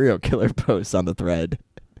a serial killer posts on the thread.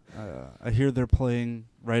 I hear they're playing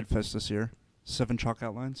Riot Fest this year. 7 chalk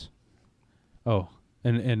outlines. Oh,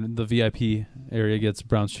 and the VIP area gets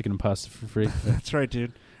Brown's chicken and pasta for free, That's right,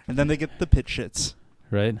 dude. And then they get the pit shits.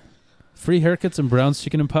 right? Free haircuts and Brown's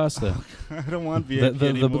chicken and pasta. I don't want the, VIP the,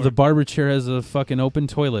 anymore. the barber chair has a fucking open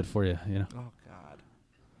toilet for you, you know. Oh, God.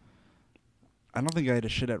 I don't think I had a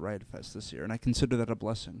shit at Riot Fest this year, and I consider that a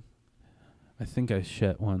blessing. I think I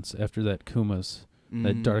shat once after that Kuma's,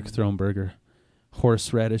 that Mm. dark throne burger.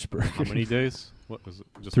 Horseradish burger. How many days? What was it?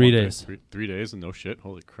 Just 3 one day? days. 3 days and no shit.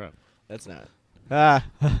 Holy crap! That's not. Ah.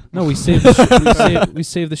 No, we saved the shit. We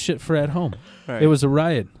saved the shit for at home. Right. It was a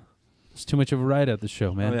riot. It's too much of a riot at the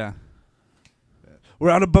show, man. Oh, yeah. We're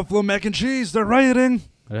out of buffalo mac and cheese. They're rioting.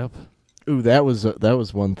 Yep. Ooh, that was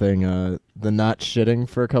one thing. The not shitting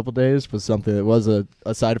for a couple days was something that was a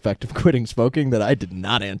side effect of quitting smoking that I did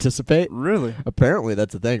not anticipate. Really? Apparently,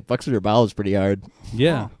 that's a thing. Fucks with your bowels pretty hard.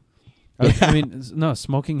 Yeah. Huh. I mean, no,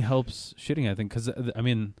 smoking helps shitting, I think, because, I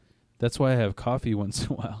mean, that's why I have coffee once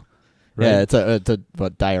in a while. Right? Yeah, it's a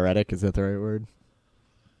what, diuretic, is that the right word?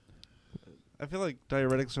 I feel like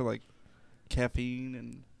diuretics are like caffeine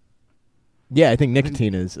and Yeah, I think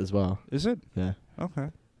nicotine is as well. is it? Yeah. Okay.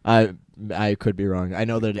 I could be wrong. I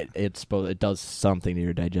know that it does something to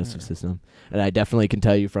your digestive system, and I definitely can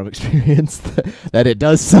tell you from experience that it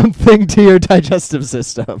does something to your digestive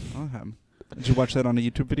system. Okay. Did you watch that on a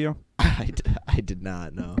YouTube video? I did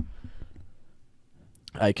not know.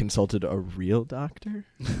 I consulted a real doctor.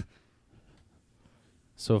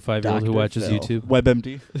 So a 5-year-old who Dr. watches Phil. YouTube.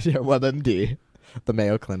 WebMD. Yeah, WebMD, the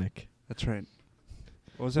Mayo Clinic, That's right.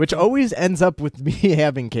 What was that? which always ends up with me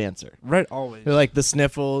having cancer. right always. They're like the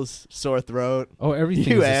sniffles, sore throat. Oh,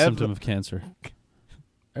 everything You is a have- symptom of cancer.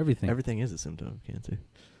 Everything. Everything is a symptom of cancer.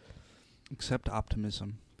 except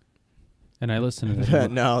optimism. And I listen to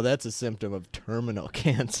that. No, that's a symptom of terminal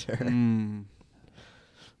cancer. Mm.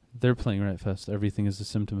 They're playing Right Fest. Everything is a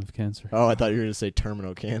symptom of cancer. Oh, I thought you were going to say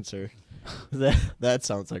terminal cancer. That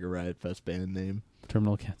sounds like a Riot Fest band name.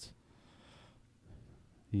 Terminal cancer.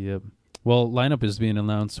 Yep. Well, lineup is being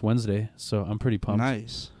announced Wednesday, so I'm pretty pumped.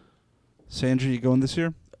 Nice. Sandra, you going this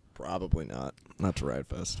year? Probably not. Not to Riot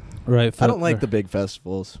Fest. Right. I don't like the big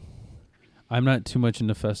festivals. I'm not too much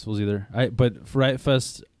into festivals either. But Riot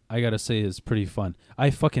Fest, I gotta say, is pretty fun. I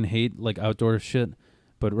fucking hate like outdoor shit,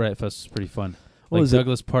 but Riot Fest is pretty fun. What Like is it?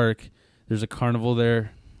 Douglas Park, there's a carnival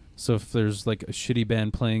there. So if there's like a shitty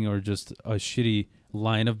band playing or just a shitty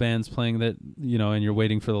line of bands playing that, and you're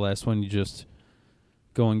waiting for the last one, you just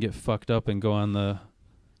go and get fucked up and go on the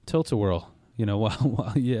tilt-a-whirl,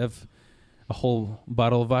 while you have a whole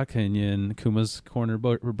bottle of vodka in you and Kuma's Corner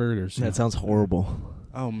Burgers. That sounds horrible.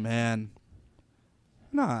 Oh man.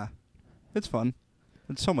 Nah. It's fun.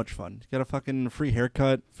 It's so much fun. You got a fucking free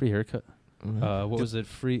haircut, Free haircut. What was it?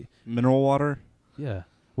 Free. mineral water. Yeah.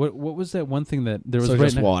 What was that one thing that there was So right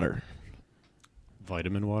just now? water.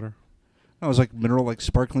 Vitamin water. No, it was like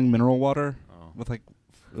sparkling mineral water Oh. with it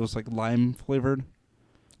was like lime flavored.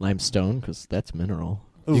 Limestone, because that's mineral.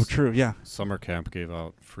 Oh, true. Yeah. Summer camp gave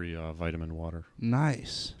out free vitamin water.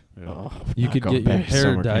 Nice. Yeah. Oh, You not could going get your back to hair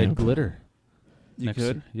summer dyed camp. glitter. You next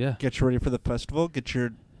could Yeah. get you ready for the festival. Get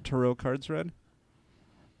your tarot cards read.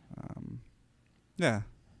 Yeah.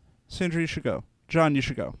 Sandra, you should go. John, you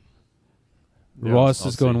should go. Yeah, Ross I'll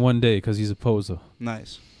is going see. one day because he's a poser.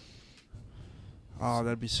 Nice. Oh,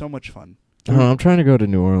 that'd be so much fun. I don't know, I'm trying to go to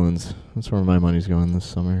New Orleans. That's where my money's going this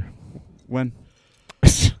summer. When?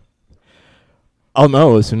 I'll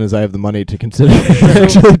know as soon as I have the money to consider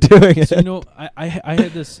actually doing it. So, I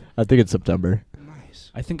had this. I think it's September.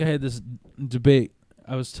 Nice. I think I had this debate.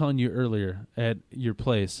 I was telling you earlier at your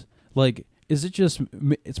place. Like, is it just?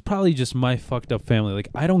 It's probably just my fucked up family. Like,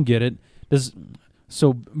 I don't get it.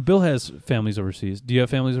 So Bill has families overseas. Do you have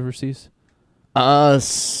families overseas?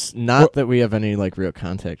 Not that we have any like real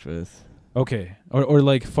contact with. Okay, or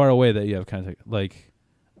like far away that you have contact. Like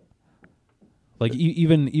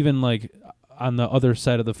even like on the other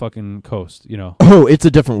side of the fucking coast. Oh, it's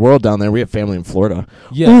a different world down there. We have family in Florida.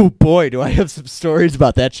 Yeah. Oh boy, do I have some stories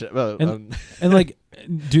about that shit. And like,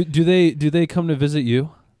 do they come to visit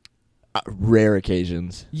you? Rare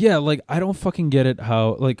occasions. Yeah, like I don't fucking get it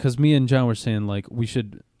how like because me and John were saying like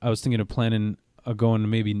I was thinking of planning going to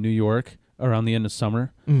maybe New York around the end of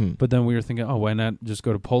summer, but then we were thinking, oh, why not just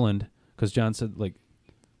go to Poland? Because John said like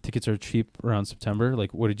tickets are cheap around September.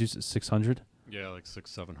 Like what did you say, 600? Yeah, like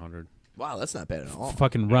 600-700. Wow, that's not bad at all.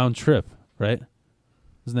 Fucking round trip, right?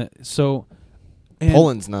 Isn't that so? and-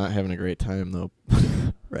 Poland's not having a great time though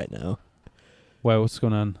right now. Why? What's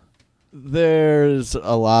going on? There's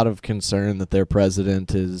a lot of concern that their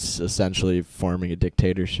president is essentially forming a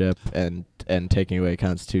dictatorship and taking away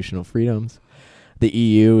constitutional freedoms. The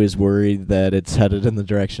EU is worried that it's headed in the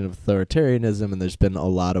direction of authoritarianism, and there's been a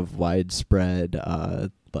lot of widespread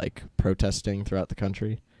like protesting throughout the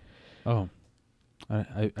country. Oh,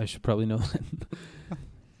 I should probably know that.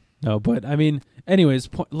 No, but I mean, anyways,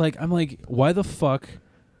 I'm like, why the fuck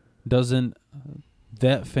doesn't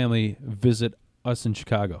that family visit us in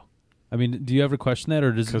Chicago? I mean, do you ever question that,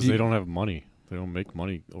 or Because they don't have money. They don't make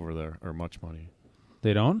money over there, or much money.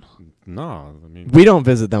 They don't? No, I mean, We don't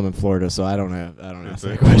visit them in Florida, so I don't ask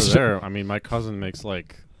that question. there. I mean, my cousin makes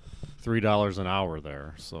like $3 an hour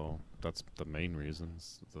there, so that's the main reason.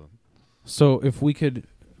 So if we could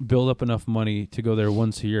build up enough money to go there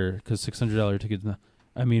once a year, because $600 tickets,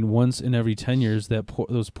 I mean, once in every 10 years,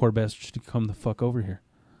 those poor bastards should come the fuck over here.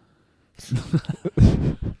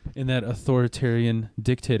 In that authoritarian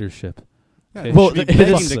dictatorship. Yeah, Okay. you Well, should be it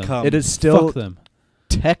begging is- to come. It is still Fuck them.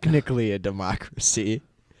 technically a democracy.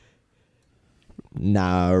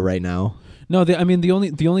 Nah, right now. No, I mean the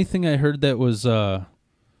only thing I heard that was and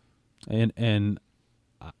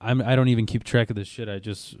I don't even keep track of this shit. I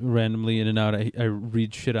just randomly in and out. I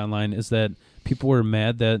read shit online. Is that people were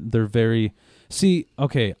mad that they're very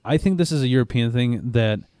okay. I think this is a European thing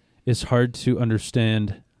that is hard to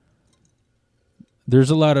understand. There's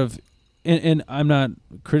a lot of, and I'm not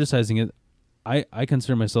criticizing it. I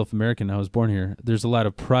consider myself American. I was born here. There's a lot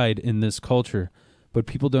of pride in this culture, but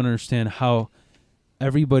people don't understand how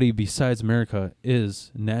everybody besides America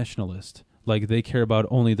is nationalist. Like, they care about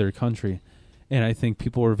only their country. And I think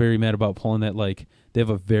people were very mad about Poland that, like, they have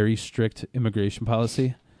a very strict immigration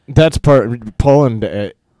policy. That's part.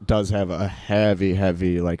 Poland does have a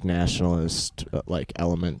heavy like nationalist like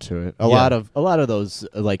element to it. A lot of those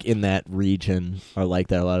like in that region are like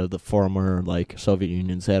that. A lot of the former like Soviet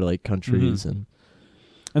Union satellite countries and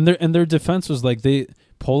their defense was like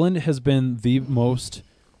Poland has been the most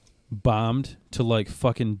bombed to like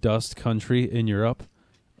fucking dust country in Europe.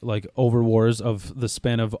 Like over wars of the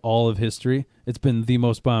span of all of history, it's been the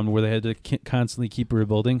most bombed, where they had to constantly keep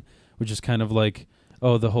rebuilding, which is kind of like,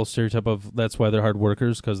 oh, the whole stereotype of that's why they're hard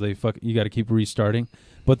workers, because you got to keep restarting.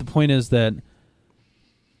 But the point is that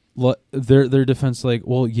their defense, like,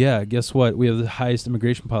 well, yeah, guess what? We have the highest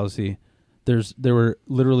immigration policy. There were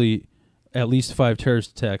literally at least 5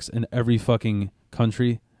 terrorist attacks in every fucking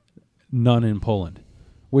country, none in Poland,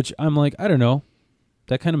 which I'm like, I don't know,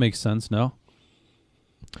 that kind of makes sense, no?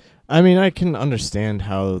 I mean, I can understand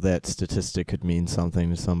how that statistic could mean something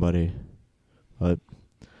to somebody, but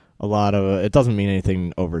a lot of it doesn't mean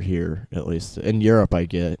anything over here, at least. In Europe, I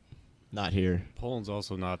get. Not here. Poland's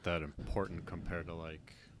also not that important compared to,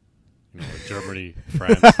 like, Germany,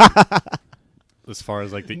 France, as far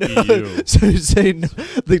as, like, the EU. So you're saying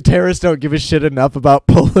the terrorists don't give a shit enough about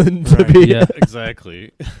Poland to Right, be... yeah.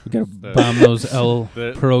 Exactly. We got to bomb those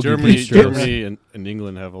pierogi Germany bistros. and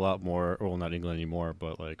England have a lot more, well, not England anymore,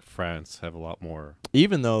 but, like, France have a lot more.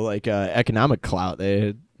 Even though, like, economic clout,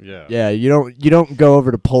 they... Yeah. you don't go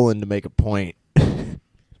over to Poland to make a point.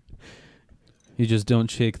 You just don't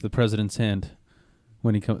shake the president's hand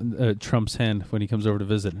when he Trump's hand when he comes over to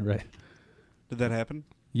visit, right? Did that happen?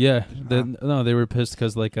 Yeah, no, they were pissed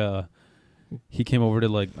because like he came over to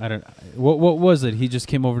like what was it? He just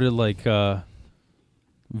came over to like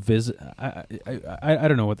visit. I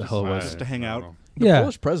don't know what the hell it was. Just to hang out. The Yeah.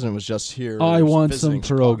 Polish president was just here. I want visiting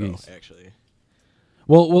some Chicago, pierogies. actually.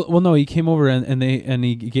 Well, no, he came over and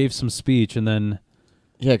he gave some speech and then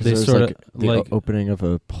Yeah, They because there was sorta, like the like- opening of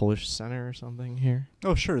a Polish center or something here.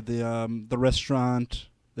 Oh, sure. The restaurant,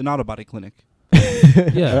 the auto body clinic.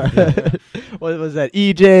 Yeah. What was that?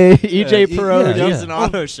 EJ Pierogies yeah. and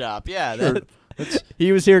auto shop. Yeah, Sure.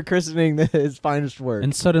 he was here christening his finest work.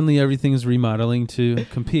 And suddenly everything's remodeling to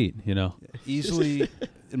compete, you know. Easily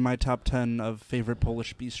in my top 10 of favorite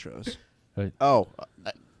Polish bistros. oh,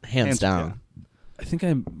 hands down. I think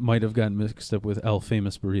I might have gotten mixed up with El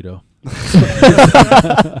Famous Burrito.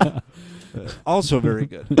 Also very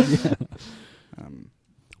good. Yeah.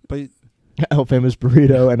 But El Famous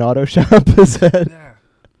Burrito and auto shop is that? yeah,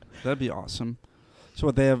 that'd be awesome. So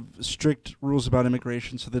what, they have strict rules about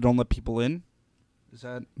immigration, so they don't let people in? Is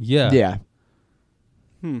that? Yeah. Yeah.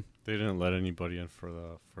 They didn't let anybody in for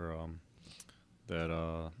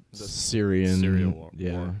The Syrian Syria war.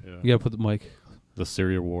 Yeah. war, You gotta put the mic. The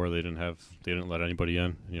Syria war, they didn't let anybody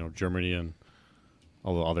in. Germany and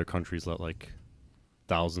all the other countries let like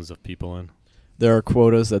thousands of people in. There are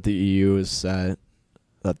quotas that the EU has set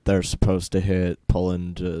that they're supposed to hit.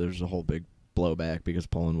 Poland, there's a whole big blowback because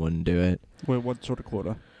Poland wouldn't do it. Wait, what sort of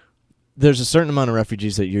quota? There's a certain amount of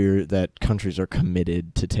refugees that countries are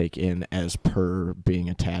committed to take in as per being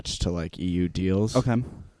attached to like EU deals. Okay.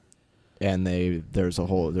 And there's a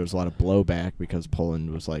lot of blowback because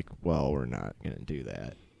Poland was like, well, we're not going to do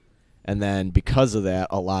that. And then because of that,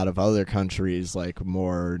 a lot of other countries, like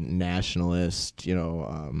more nationalist,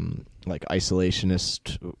 like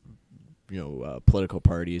isolationist, political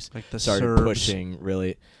parties, Like the started Serbs. pushing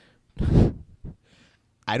really.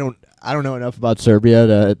 I don't know enough about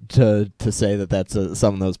Serbia to say that that's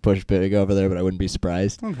some of those push big over there, but I wouldn't be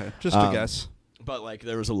surprised. Okay, just a guess. But like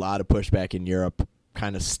there was a lot of pushback in Europe,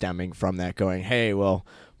 kind of stemming from that, going, "Hey, well,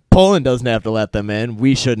 Poland doesn't have to let them in.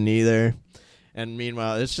 We shouldn't either." And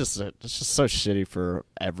meanwhile, it's just so shitty for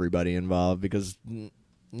everybody involved because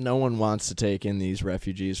no one wants to take in these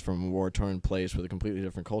refugees from a war-torn place with a completely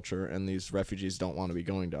different culture, and these refugees don't want to be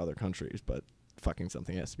going to other countries, but fucking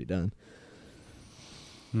something has to be done.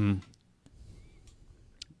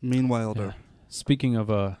 Meanwhile, Yeah. Speaking of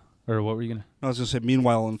or what were you gonna? I was going to say,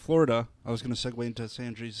 meanwhile in Florida, I was going to segue into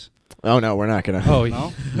Sandry's. Oh no, we're not gonna. Oh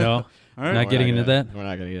No? no, All right. Not getting into that? We're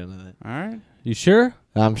not gonna get into that. All right. you sure?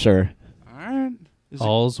 I'm sure. All right. Is it-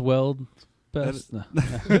 All's well, best. No.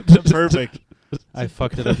 Perfect. I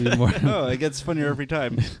fucked it up even more. Oh, it gets funnier every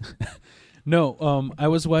time. No, I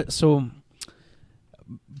was so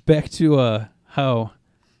back to how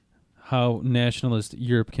nationalist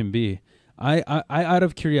Europe can be. I out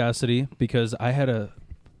of curiosity, because I had a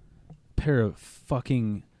pair of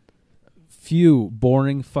fucking few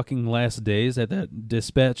boring fucking last days at that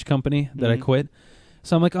dispatch company that I quit.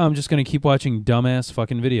 So I'm like, I'm just going to keep watching dumbass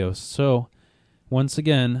fucking videos. So once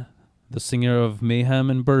again, the singer of Mayhem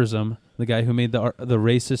and Burzum, the guy who made the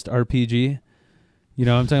racist RPG, you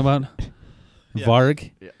know what I'm talking about? Yeah.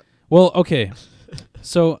 Varg? Yeah. Well, okay.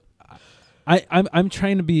 So I'm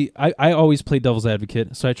trying to be, I always play devil's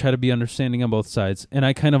advocate, so I try to be understanding on both sides. And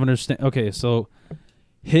I kind of understand, okay, so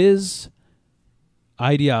his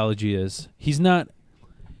ideology is, he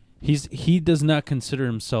does not consider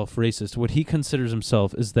himself racist. What he considers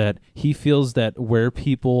himself is that he feels that where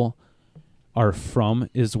people are from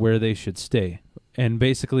is where they should stay. And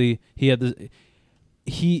basically he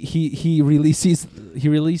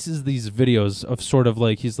releases these videos of sort of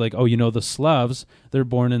like, he's like, oh, you know, the Slavs, they're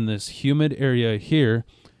born in this humid area here,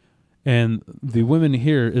 and the women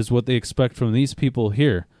here is what they expect from these people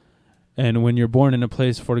here. And when you're born in a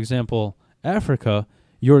place, for example, Africa,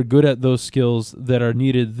 you're good at those skills that are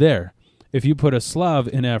needed there. If you put a Slav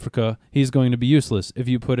in Africa, he's going to be useless. If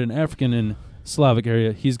you put an African in Slavic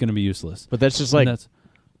area, he's going to be useless. But that's just And like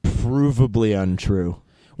provably untrue.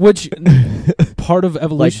 which part of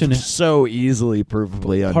evolution Like so easily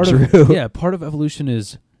provably part untrue. of part of evolution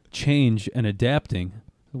is change and adapting,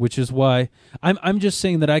 which is why I'm just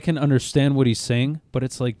saying that I can understand what he's saying, but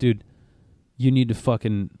it's like, dude, you need to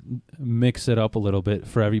fucking mix it up a little bit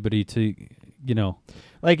for everybody to, you know.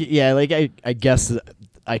 Like, yeah, like I guess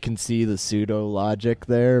I can see the pseudo logic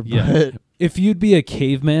there. Yeah. But If you'd be a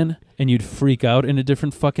caveman and you'd freak out in a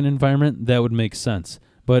different fucking environment, that would make sense.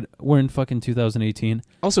 But we're in fucking 2018.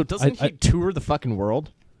 also, doesn't I- he tour the fucking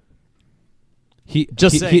world? He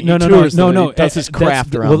Just he, saying, he, he no. tours the- No. he does his that's-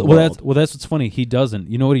 craft around well, the well, world. that's what's funny. He doesn't.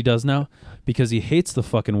 You know what he does now? Because he hates the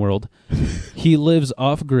fucking world. He lives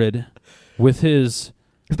off grid with his.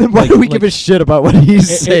 Then why Like- do we like- give a shit about what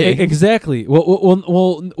he's saying? Exactly.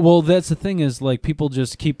 Well. That's the thing is, like, people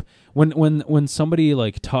just keep when somebody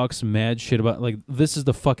like talks mad shit about, like, this is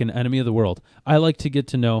the fucking enemy of the world. I like to get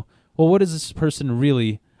to know, well, what is this person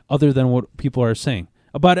really, other than what people are saying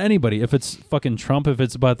about anybody? If it's fucking Trump, if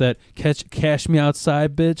it's about that cash me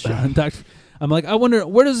outside bitch, I'm like, I wonder,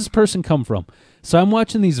 where does this person come from? So I'm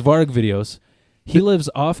watching these Varg videos. He lives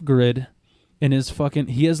off grid, and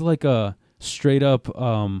he has like a straight up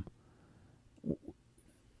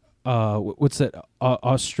what's that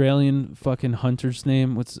Australian fucking hunter's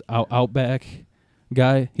name? What's Outback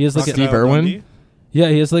guy? He has like Steve Crocodile Irwin? Dundee? yeah,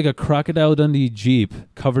 he has like a Crocodile Dundee Jeep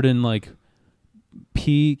covered in like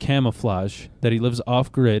pea camouflage that he lives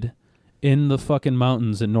off grid in the fucking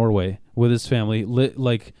mountains in Norway with his family.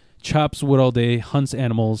 Like chops wood all day, hunts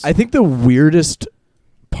animals. I think the weirdest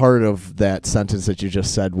part of that sentence that you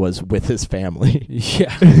just said was with his family.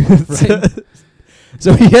 yeah, right.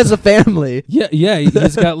 So he has a family. Yeah,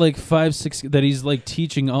 he's got like 5-6 that he's like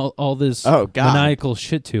teaching all this Oh, God. maniacal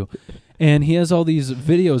shit to. And he has all these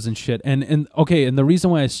videos and shit. And okay, and the reason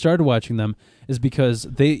why I started watching them is because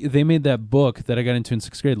they made that book that I got into in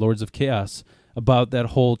 6th grade, Lords of Chaos, about that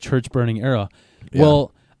whole church burning era. Yeah.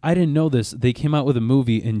 Well, I didn't know this. They came out with a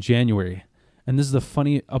movie in January. And this is the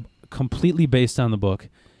funny, completely based on the book.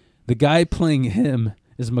 The guy playing him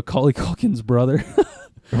is Macaulay Culkin's brother.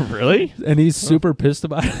 Really? And he's super pissed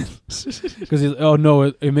about it because he's, oh no,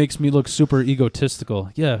 it makes me look super egotistical.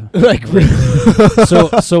 Yeah, Like, so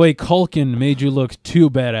a Culkin made you look too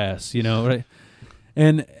badass, you know, right?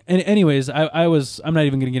 And anyways, I'm not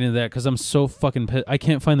even gonna get into that because I'm so fucking pissed. I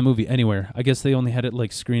can't find the movie anywhere. I guess they only had it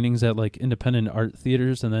like screenings at like independent art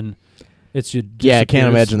theaters, and then it's just yeah, I can't disappears.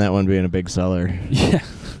 imagine that one being a big seller. Yeah,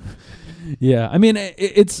 yeah. I mean,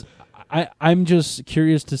 I'm just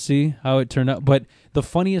curious to see how it turned out. But the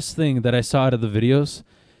funniest thing that I saw out of the videos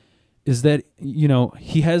is that, you know,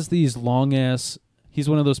 he has these long ass. He's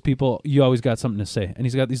one of those people, you always got something to say, and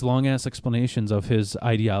he's got these long ass explanations of his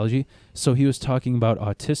ideology. So he was talking about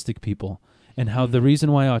autistic people and how the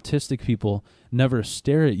reason why autistic people never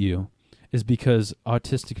stare at you is because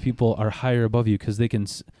autistic people are higher above you because they can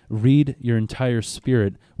read your entire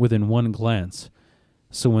spirit within one glance.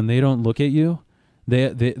 So when they don't look at you, they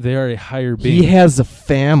are a higher being. He has a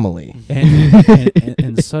family.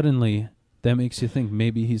 And suddenly that makes you think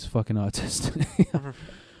maybe he's fucking autistic.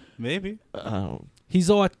 Maybe. Oh, He's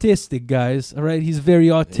autistic, guys. All right, he's very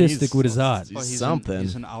autistic with his art. he's Oh, something.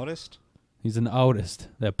 He's an autist. He's an autist.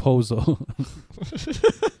 That pozo.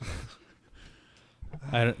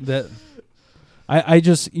 I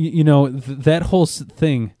just that whole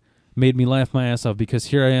thing made me laugh my ass off because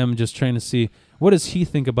here I am just trying to see what does he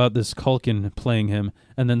think about this Culkin playing him,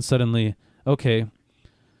 and then suddenly, okay,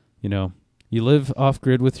 you live off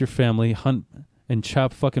grid with your family, hunt and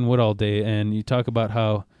chop fucking wood all day, and you talk about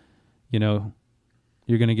how, you're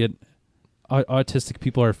gonna get autistic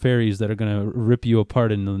people are fairies that are gonna rip you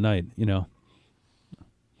apart in the night,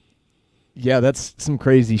 Yeah, that's some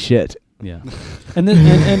crazy shit. Yeah, and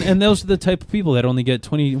then and those are the type of people that only get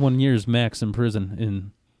 21 years max in prison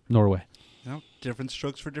in Norway. Different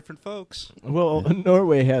strokes for different folks. Well,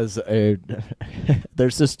 Norway has their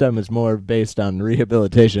system is more based on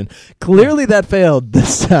rehabilitation. Clearly that failed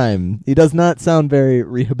this time. He does not sound very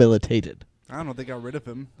rehabilitated. I don't know. They got rid of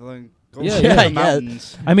him. Like, go Yeah, sit yeah. in the Yeah.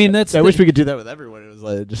 mountains. I mean, that's. I wish we could do that with everyone. It was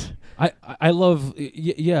like just I love.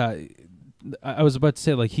 Yeah, I was about to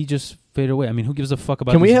say like he just faded away. I mean, who gives a fuck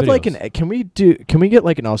about? Can we these have like videos? can we get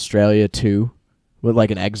like an Australia too? With like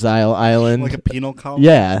an exile island? Like a penal colony.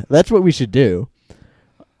 Yeah, that's what we should do.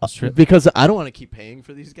 Because I don't want to keep paying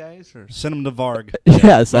for these guys. Sure. Send them to Varg.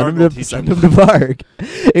 Yeah, send Varg him will to teach send him. him to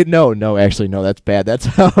Varg. Actually, that's bad.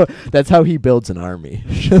 That's how he builds an army.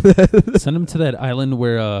 Send him to that island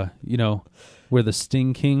where where the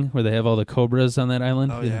Sting King, where they have all the cobras on that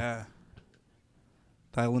island. Oh yeah.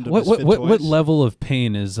 The island of What misfit what toys. level of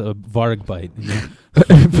pain is a Varg bite?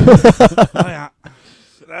 Oh yeah.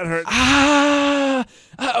 That hurt.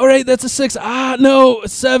 All right, that's a 6. No,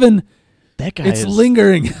 7. That guy It's is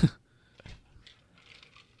lingering.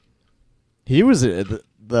 He was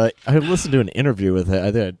I listened to an interview with him.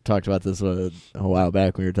 I think I talked about this a while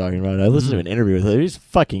back when we were talking about it. I listened to an interview with him. He's a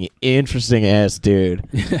fucking interesting ass dude.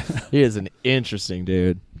 He is an interesting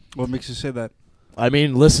dude. What makes you say that? I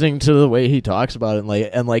mean, listening to the way he talks about it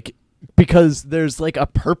and because there's like a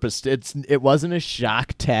purpose. It wasn't a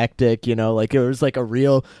shock tactic, like it was like a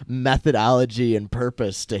real methodology and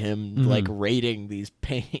purpose to him like rating these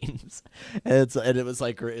pains. And it was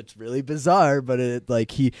like it's really bizarre, but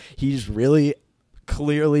he's really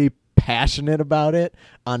clearly passionate about it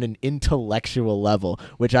on an intellectual level,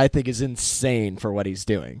 which I think is insane for what he's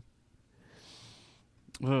doing.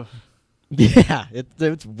 Ugh. Yeah,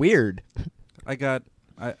 it's weird. I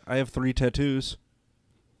have 3 tattoos.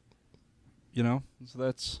 So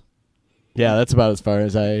that's. Yeah, that's about as far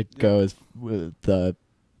as I go as with the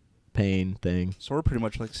pain thing. So we're pretty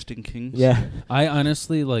much like stinkings. Yeah. I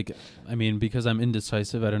honestly because I'm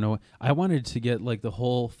indecisive, I don't know. I wanted to get like the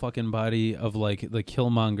whole fucking body of like the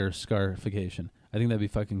Killmonger scarification. I think that'd be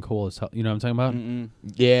fucking cool as hell. You know what I'm talking about? Mm-mm.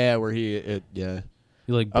 Yeah, where you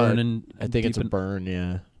like burning. I think it's a burn,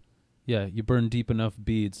 yeah. Yeah, you burn deep enough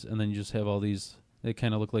beads, and then you just have all these. They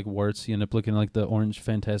kind of look like warts. You end up looking like the orange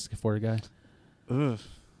Fantastic Four guy. Ugh.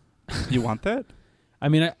 You want that? I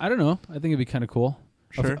mean, I don't know. I think it'd be kind of cool.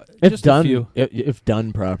 Sure. If Just done, a few. if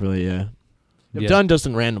done properly, yeah. If Yeah. done just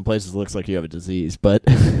in random places, it looks like you have a disease, but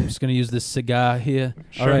I'm just gonna use this cigar here.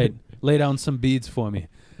 Sure. All right, lay down some beads for me.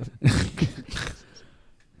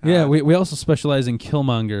 Yeah, we also specialize in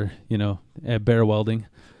Killmonger. At bear welding.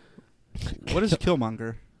 What is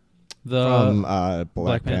Killmonger? The from Black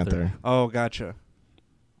Black Panther. Panther. Oh, gotcha.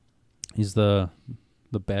 he's the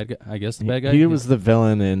bad guy. I guess the bad guy. He was the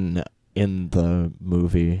villain in the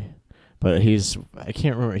movie, but I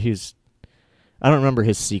can't remember. I don't remember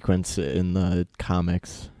his sequence in the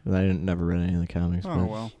comics. I never read any of the comics. Oh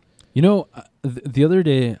well. The other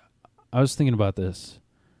day, I was thinking about this,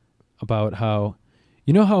 about how,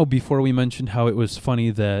 how before we mentioned how it was funny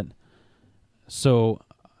that, all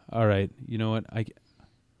right, you know what,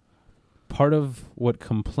 part of what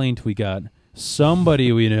complaint we got,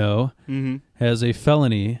 somebody we know has a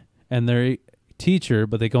felony and they're a teacher,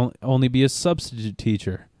 but they can only be a substitute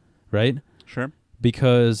teacher, right? Sure.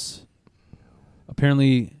 Because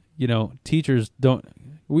apparently, teachers don't.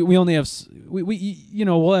 We only have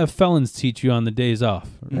we'll have felons teach you on the days off,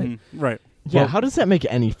 right? Right. Yeah, Well- how does that make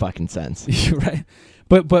any fucking sense? Right.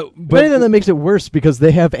 But But then that makes it worse because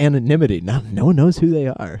they have anonymity. No one knows who they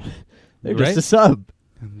are. They're Right? just a sub,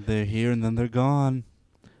 And they're here and then they're gone.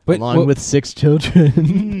 along with 6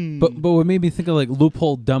 children. But what made me think of like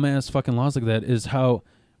loophole dumbass fucking laws like that is how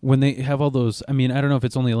when they have all those, I mean, I don't know if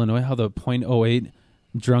it's only Illinois, how the .08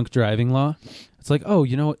 drunk driving law, it's like, oh,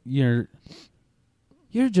 you know what, you're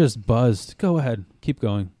just buzzed. Go ahead, keep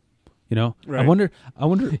going. Right. I wonder.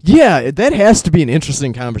 Yeah, that has to be an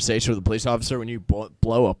interesting conversation with a police officer when you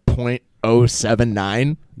blow a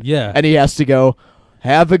 .079 Yeah. and he has to go,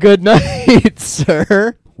 "Have a good night,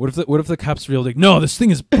 sir." What if the cops real like, no, this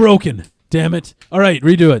thing is broken. Damn it. All right,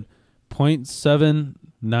 redo it.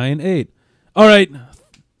 .798. All right,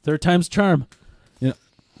 third time's charm.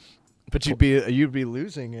 But you'd be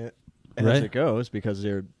losing it. as Right. it goes because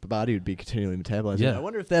your body would be continually metabolizing. Yeah. I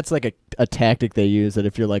wonder if that's like a tactic they use, that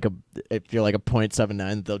if you're like a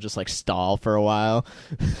 0.79, they'll just like stall for a while.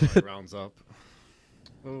 Rounds up.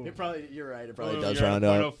 You're right. It probably Oh, does you're at round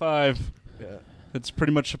up. 0.05. Yeah. It's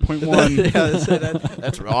pretty much a 0.1. Yeah,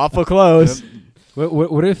 that's awful close.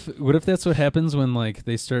 What if that's what happens when like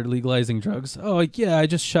they start legalizing drugs? Oh, like, yeah, I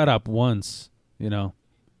just shut up once, you know.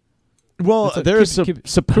 Well, It's a- there's keep-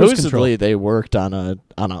 cruise supposedly control. they worked on a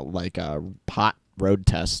like a pot road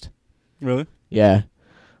test. Really? Yeah.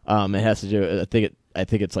 It has to do. I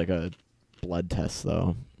think it's like a blood test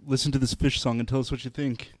though. Listen to this Fish song and tell us what you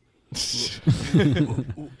think.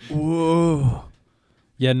 Whoa.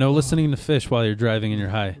 Yeah, no listening to Fish while you're driving and you're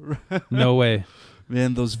high. No way.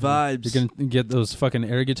 Man, those vibes. You're gonna get those fucking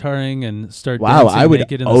air guitaring and start Wow, dancing I would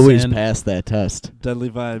naked in the always sand. pass that test. Deadly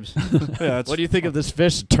vibes. Yeah, it's What do you think of this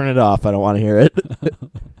Fish? Turn it off. I don't want to hear it.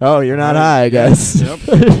 Oh, you're not high, I Yeah. guess.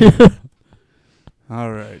 Yep.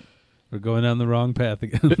 All right. We're going down the wrong path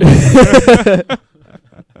again.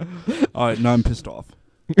 All right, now I'm pissed off.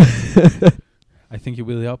 I think you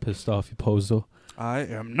really are pissed off, you pozo. I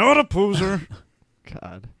am not a poser.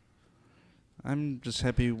 God. I'm just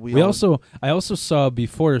happy I also saw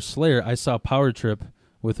before Slayer, I saw Power Trip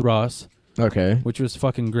with Ross, Okay. which was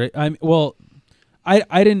fucking great. I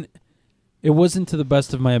didn't. It wasn't to the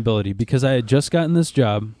best of my ability because I had just gotten this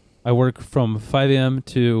job. I work from 5 a.m.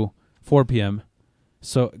 to 4 p.m.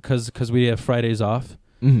 So because we have Fridays off,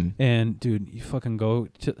 Mm-hmm. and dude, you fucking go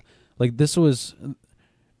to like this was.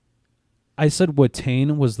 I said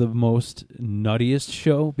Watain was the most nuttiest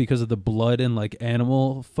show because of the blood and like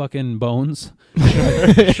animal fucking bones.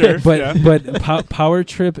 Sure. But yeah. Power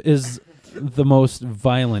Trip is the most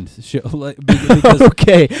violent show. Like, because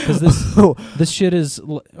Okay. this shit is.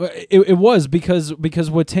 It was because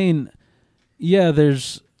Watain. Yeah,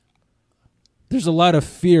 there's a lot of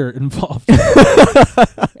fear involved,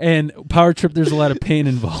 and Power Trip there's a lot of pain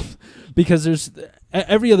involved because there's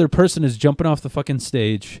every other person is jumping off the fucking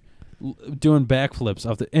stage, doing backflips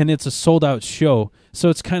off and it's a sold out show, so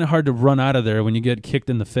it's kind of hard to run out of there when you get kicked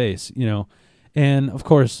in the face, you know. And of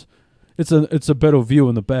course, it's a better view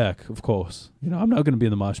in the back. Of course, you know I'm not going to be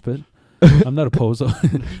in the mosh pit. I'm not a poser.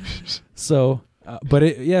 So, but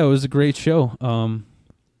it was a great show.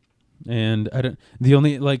 And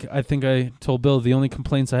I think I told Bill the only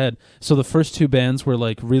complaints I had. So the first two bands were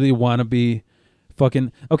like really wannabe,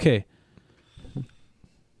 fucking okay.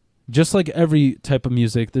 Just like every type of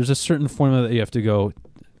music, there's a certain formula that you have to go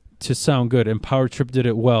to sound good, and Power Trip did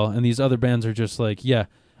it well. And these other bands are just like, yeah,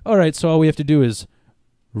 all right, so all we have to do is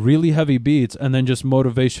really heavy beats and then just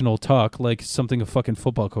motivational talk, like something a fucking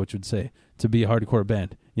football coach would say to be a hardcore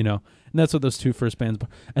band, you know? And that's what those two first bands.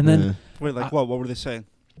 And then, Wait, like what? What were they saying?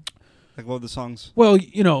 Like what were the songs? well,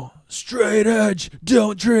 you know, straight edge,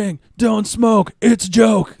 don't drink, don't smoke, it's a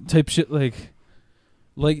joke type shit, like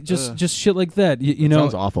just shit like that. You know,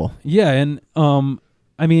 sounds awful. yeah, and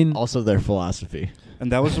I mean, Also, their philosophy.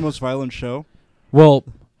 And that was the most violent show. well,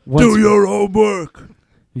 once, your homework.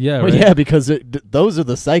 yeah, Well, right? yeah, because those are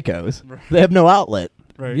the psychos. They have no outlet.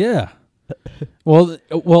 Right. Yeah. well,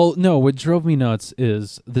 no. What drove me nuts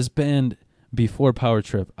is this band before Power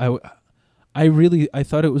Trip. I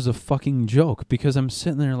thought it was a fucking joke because I'm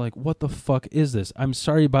sitting there like, what the fuck is this? I'm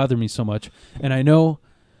sorry it bothered me so much, and I know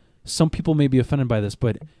some people may be offended by this,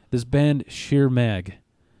 but this band Sheer Mag,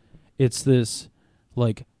 it's this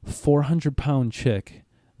like 400-pound chick.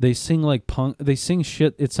 They sing like punk. They sing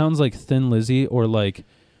shit. It sounds like Thin Lizzy or like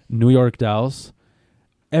New York Dolls.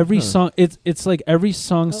 Every song, it's like every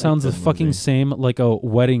song sounds the Thin fucking Lizzy. same, like a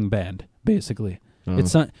wedding band, basically. Oh.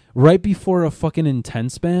 It's not right before a fucking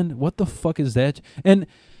intense band. What the fuck is that? And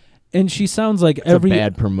she sounds like It's every a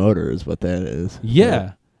bad promoter is what that is.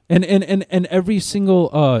 yeah. And every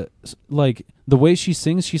single like the way she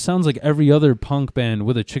sings, she sounds like every other punk band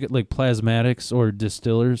with a chick like Plasmatics or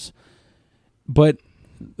Distillers. But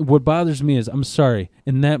what bothers me is, I'm sorry,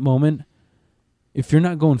 in that moment, if you're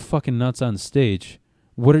not going fucking nuts on stage,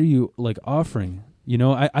 what are you like offering? You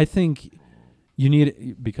know, I think you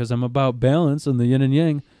need, because I'm about balance and the yin and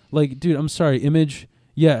yang. Like, dude, I'm sorry, Image.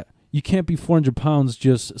 Yeah, you can't be 400 pounds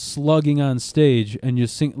just slugging on stage and you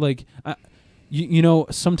sing like. You know,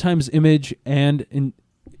 sometimes Image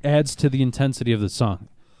adds to the intensity of the song.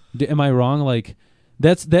 Am I wrong? Like,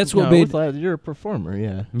 that's what made. You're a performer,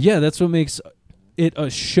 yeah. Yeah, that's what makes it a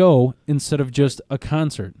show instead of just a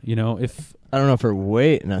concert. You know, if I don't know if her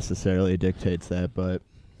weight necessarily dictates that, but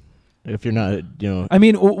If you're not, I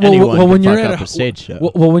mean, anyone well, when can you're fuck at up a stage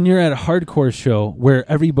show. well, when you're at a hardcore show where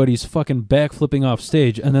everybody's fucking backflipping off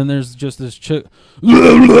stage, and then there's just this chick,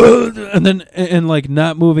 and then and like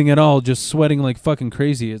not moving at all, just sweating like fucking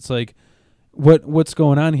crazy. It's like, what's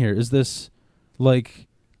going on here? Is this like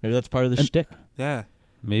Maybe that's part of the shtick. Yeah,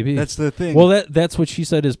 maybe that's the thing. Well, that's what she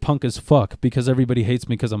said is punk as fuck because everybody hates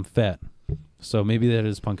me because I'm fat. So maybe that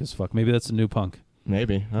is punk as fuck. Maybe that's a new punk.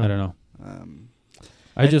 Maybe. I don't know.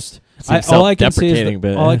 Seems all I can say self-deprecating, is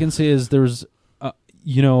but all I can say is there's,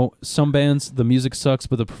 some bands the music sucks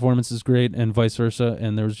but the performance is great and vice versa,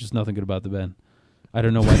 and there was just nothing good about the band. I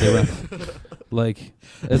don't know why they were like.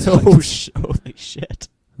 It's holy shit!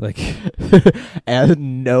 Like,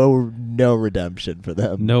 and no redemption for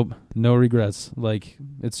them. nope, no regrets. Like,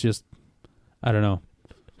 it's just, I don't know.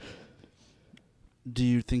 Do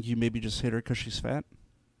you think you maybe just hate her because she's fat?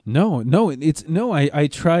 No, I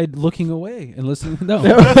tried looking away and listening. No.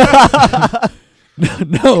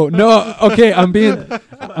 no. Okay,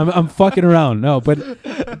 I'm fucking around. No, but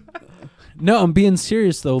no, I'm being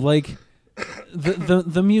serious though. Like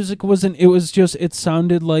the music wasn't. It was just. It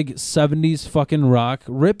sounded like 70s fucking rock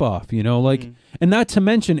ripoff. And not to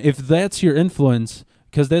mention if that's your influence,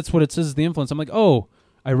 because that's what it says is the influence. I'm like, oh,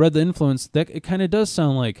 I read the influence. That it kind of does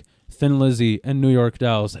sound like Thin Lizzy and New York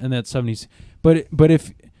Dolls and that 70s. But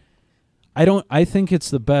if I think it's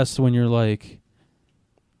the best when you're like,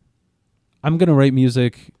 I'm going to write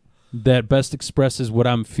music that best expresses what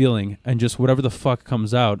I'm feeling and just whatever the fuck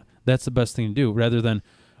comes out. That's the best thing to do rather than,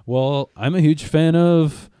 well, I'm a huge fan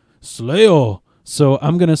of Slayo, so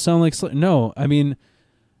I'm going to sound like Slayo. No, I mean,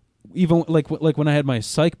 even like when I had my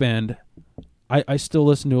psych band, I still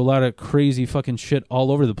listened to a lot of crazy fucking shit all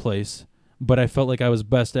over the place, but I felt like I was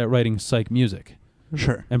best at writing psych music.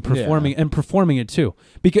 Sure. And performing it too.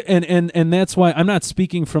 Because and that's why I'm not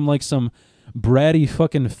speaking from like some bratty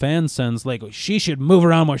fucking fan sense like she should move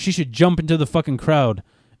around more, she should jump into the fucking crowd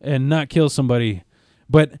and not kill somebody.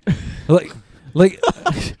 But like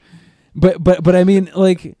but I mean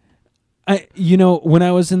like when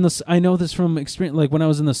I was in this, I know this from experience, like when I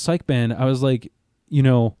was in the psych band, I was like,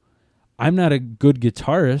 I'm not a good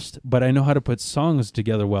guitarist, but I know how to put songs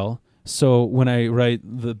together well. So when I write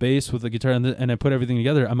the bass with the guitar and I put everything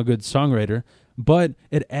together, I'm a good songwriter. But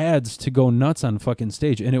it adds to go nuts on fucking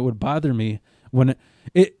stage, and it would bother me when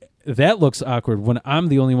that looks awkward when I'm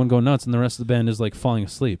the only one going nuts and the rest of the band is like falling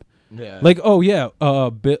asleep. Yeah. Like, oh yeah,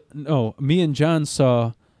 me and John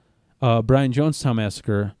saw Brian Jonestown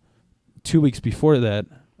Massacre 2 weeks before that,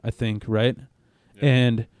 I think, right? Yeah.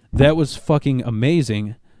 And that was fucking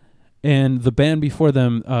amazing. And the band before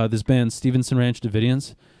them, this band Stevenson Ranch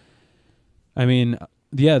Davidians. I mean,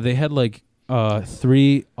 yeah, they had like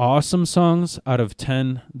 3 awesome songs out of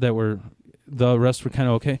 10 that were, the rest were kind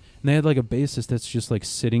of okay. And they had like a bassist that's just like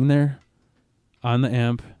sitting there on the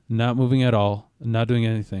amp, not moving at all, not doing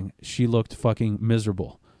anything. She looked fucking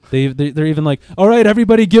miserable. They're even like, all right,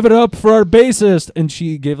 everybody give it up for our bassist. And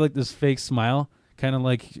she gave like this fake smile, kind of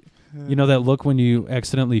like, that look when you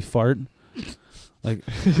accidentally fart. Like,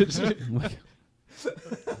 like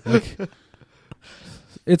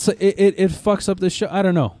it fucks up the show. I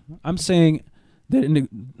don't know. I'm saying they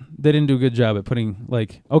didn't do a good job at putting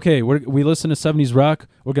like, okay, we listen to 70s rock.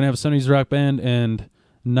 We're gonna have a 70s rock band and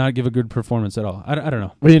not give a good performance at all. I don't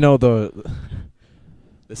know. Well,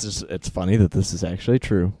 it's funny that this is actually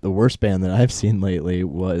true. The worst band that I've seen lately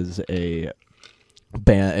was a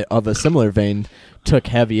band of a similar vein, took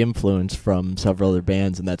heavy influence from several other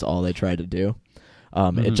bands, and that's all they tried to do.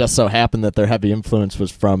 It just so happened that their heavy influence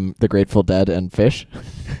was from the Grateful Dead and Fish.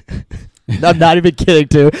 I'm not even kidding,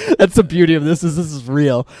 too. That's the beauty of this. This is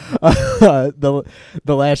real. The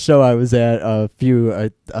last show I was at,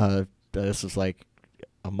 this was like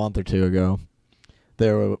a month or two ago.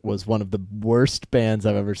 There was one of the worst bands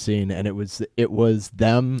I've ever seen, and it was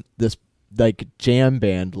them, this like jam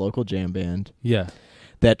band, local jam band. Yeah.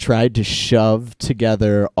 That tried to shove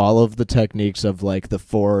together all of the techniques of like the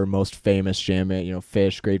 4 most famous jam band,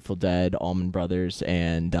 Fish, Grateful Dead, Allman Brothers,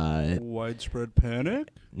 and Widespread Panic?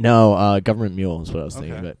 No, Government Mule is what I was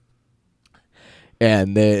thinking of it.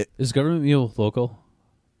 And is Government Mule local?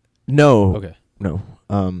 No. Okay. No.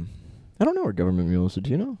 I don't know where Government Mule is. Do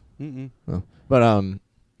you know? Mm-mm. No. But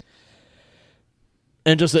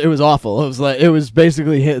and just it was awful. It was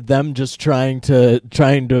basically them just trying to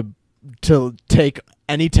take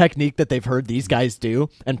any technique that they've heard these guys do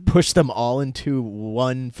and push them all into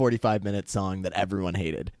one 45-minute song that everyone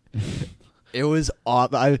hated. It was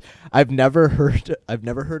awful. I've never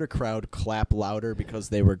heard a crowd clap louder because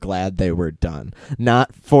they were glad they were done. Not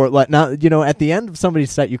at the end of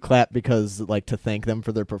somebody's set you clap because like to thank them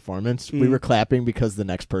for their performance. We were clapping because the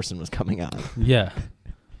next person was coming on. Yeah.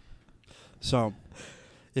 So,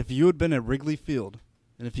 if you had been at Wrigley Field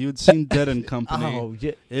and if you had seen Dead and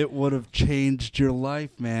Company, it would have changed your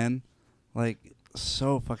life, man. Like,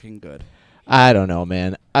 so fucking good. I don't know,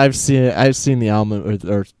 man. I've seen the Allman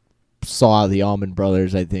or saw the Allman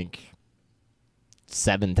Brothers, I think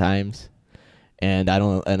 7 times, and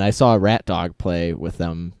I saw Rat Dog play with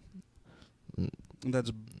them.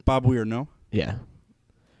 That's Bob Weir, no? Yeah.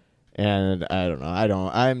 And I don't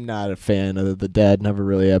know. I'm not a fan of the Dead. Never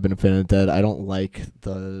really have been a fan of the Dead. I don't like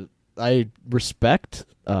I respect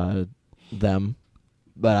them,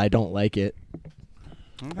 but I don't like it.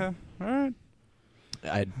 Okay. All right.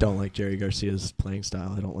 I don't like Jerry Garcia's playing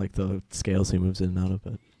style. I don't like the scales he moves in and out of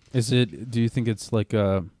it. Do you think it's like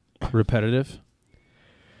repetitive?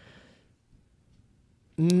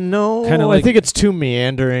 No, Kinda I like- think it's too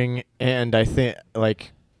meandering, and I think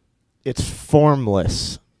like it's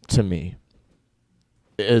formless to me.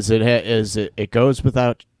 It goes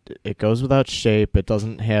without shape. It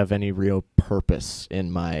doesn't have any real purpose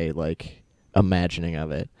in my like imagining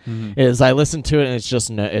of it. Mm-hmm. As I listen to it, and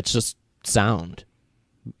it's just sound,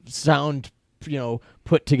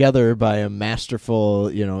 put together by a masterful,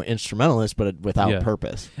 instrumentalist, but without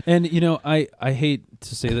purpose. And I hate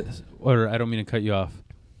to say this, or I don't mean to cut you off,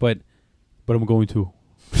 but I'm going to,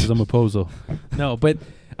 because I'm a poser. No, but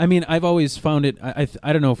I mean, I've always found it.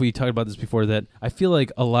 I don't know if we talked about this before, that I feel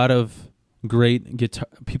like a lot of great guitar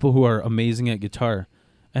people who are amazing at guitar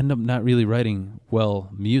end up not really writing well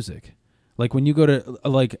music. Like when you go to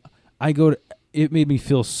it made me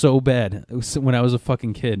feel so bad when I was a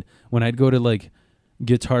fucking kid, when I'd go to like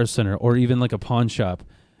Guitar Center or even like a pawn shop,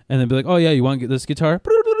 and then be like, oh yeah, you want this guitar?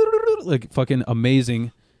 Like fucking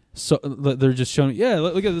amazing. So they're just showing, yeah,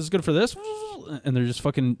 look at this, is good for this, and they're just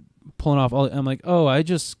fucking pulling off all. I'm like, oh, I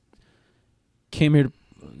just came here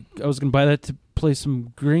I was gonna buy that to play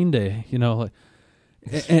some Green Day, like,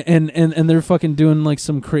 and they're fucking doing like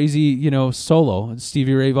some crazy, solo,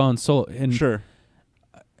 Stevie Ray Vaughan solo, and Sure.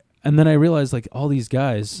 And then I realized like all these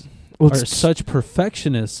guys are such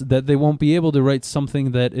perfectionists that they won't be able to write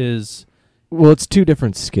something that is. Well, it's 2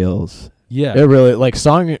 different skills. Yeah. It really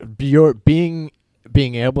being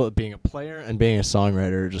a player and being a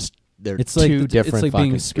songwriter, just they're it's 2 like different it's like fucking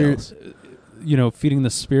being skills. Feeding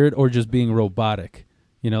the spirit, or just being robotic.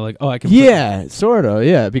 Like, oh, I can. Yeah, sort of.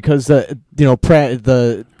 Yeah, because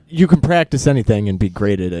you can practice anything and be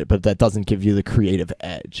great at it, but that doesn't give you the creative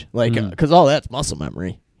edge. Like, because all that's muscle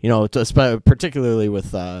memory. Particularly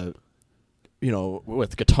with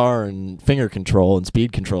with guitar and finger control and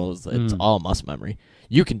speed control, it's all muscle memory.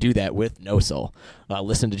 You can do that with no soul.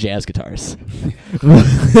 Listen to jazz guitars.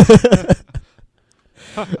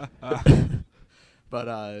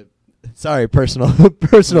 But sorry, personal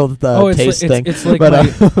taste thing. It's like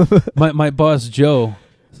but, my boss Joe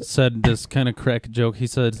said this kind of crack joke. He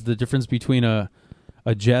said the difference between a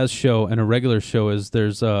jazz show and a regular show is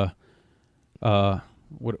there's what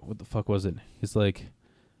the fuck was it? He's like,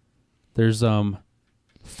 there's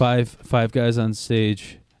five guys on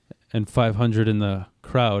stage and 500 in the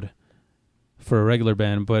crowd for a regular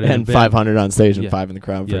band, but and 500 on stage and 5 in the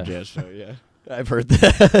crowd for a jazz show. Yeah, I've heard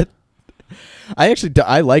that.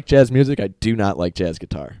 I like jazz music. I do not like jazz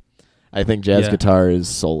guitar. I think jazz guitar is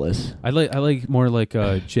soulless. I like more like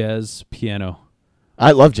jazz piano.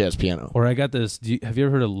 I love jazz piano. Or I got this. Have you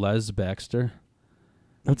ever heard of Les Baxter?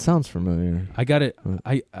 That sounds familiar. I got it.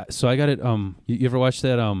 I got it. You ever watch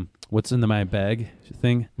that What's in my Bag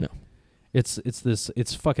thing? No.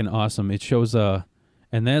 It's fucking awesome. It shows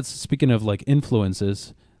and that's, speaking of like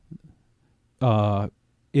influences, so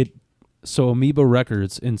Amoeba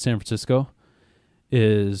Records in San Francisco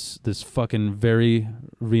is this fucking very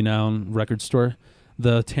renowned record store.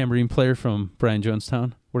 The tambourine player from Brian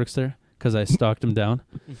Jonestown works there because I stalked him down.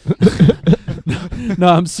 No,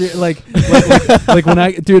 I'm serious. Like when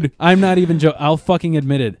I'm not even joking. I'll fucking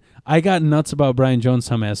admit it. I got nuts about Brian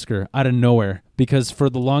Jonestown Massacre out of nowhere because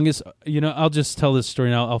for the longest, I'll just tell this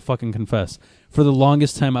story now. I'll fucking confess. For the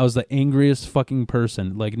longest time, I was the angriest fucking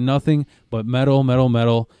person. Like nothing but metal,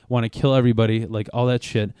 want to kill everybody, like all that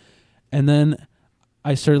shit. And then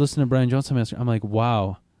I started listening to Brian Jonestown Massacre. I'm like,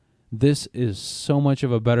 wow, this is so much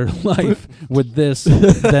of a better life with this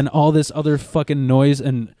than all this other fucking noise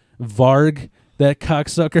and Varg, that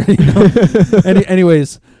cocksucker.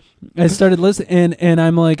 Anyways, I started listening, and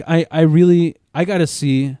I'm like, I got to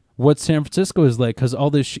see what San Francisco is like, because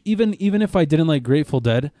all this, even if I didn't like Grateful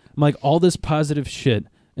Dead, I'm like, all this positive shit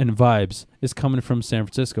and vibes is coming from San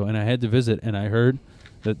Francisco, and I had to visit, and I heard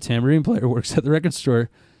the tambourine player works at the record store.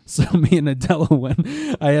 So me and Adela went.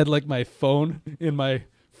 I had like my phone in my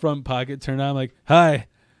front pocket turned on. I'm like, hi,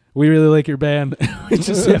 we really like your band. We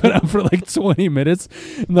just have it on for like 20 minutes.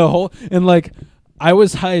 And like I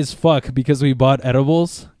was high as fuck because we bought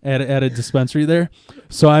edibles at a dispensary there.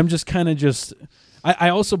 So I'm just kind of I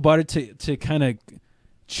also bought it to kind of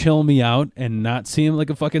chill me out and not seem like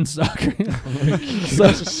a fucking stalker.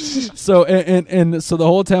 So the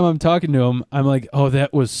whole time I'm talking to him, I'm like, oh,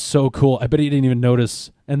 that was so cool. I bet he didn't even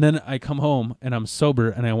notice. And then I come home and I'm sober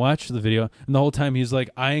and I watch the video, and the whole time he's like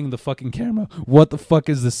eyeing the fucking camera. What the fuck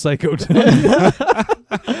is this psycho doing?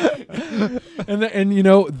 and you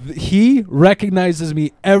know, he recognizes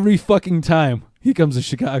me every fucking time he comes to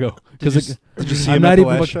Chicago. Did you see I'm him not at the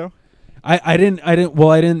even last show? I didn't.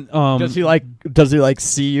 Well, I didn't. Does he like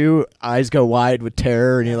see you, eyes go wide with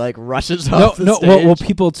terror, and he like rushes off the stage? Well,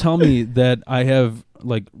 people tell me that I have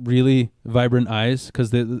like really vibrant eyes because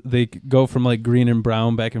they go from like green and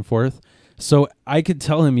brown back and forth. So I could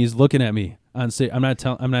tell him he's looking at me on stage. I'm not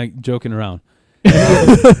joking around.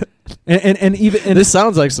 and this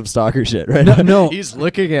sounds like some stalker shit, right? No. He's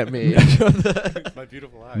looking at me. My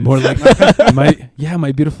beautiful eyes. More like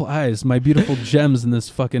my beautiful eyes, my beautiful gems in this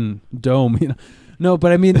fucking dome. You know, no,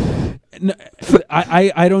 but I mean, no,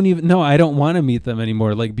 I don't even no, I don't want to meet them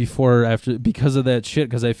anymore. Like before or after because of that shit.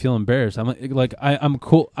 Because I feel embarrassed. I'm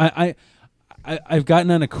cool. I've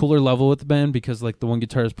gotten on a cooler level with the band because like the one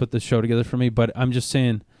guitarist put this show together for me. But I'm just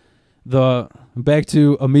saying, back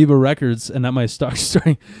to Amoeba Records and not my stock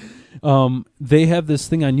story. They have this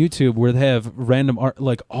thing on YouTube where they have random art,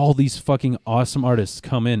 like all these fucking awesome artists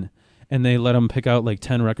come in and they let them pick out like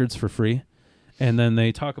 10 records for free. And then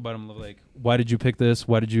they talk about them like, why did you pick this?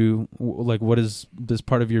 Why did you like, what is this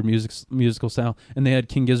part of your musical style? And they had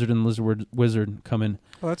King Gizzard and Lizard Wizard come in.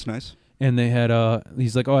 Oh, that's nice. And they had,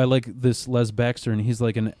 he's like, oh, I like this Les Baxter. And he's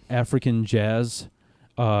like an African jazz.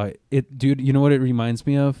 Dude, you know what it reminds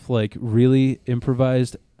me of? Like really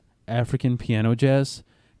improvised African piano jazz.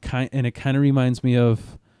 And it kind of reminds me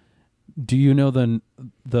of, do you know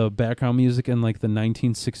the background music in like the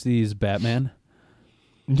 1960s Batman?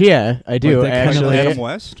 Yeah, I do. Like that kind of Like like- Adam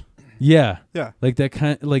West? Yeah, Yeah. like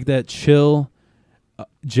that like that chill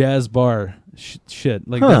jazz bar shit.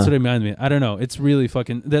 Like Huh. that's what it reminds me. I don't know. It's really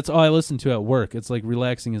fucking. That's all I listen to at work. It's like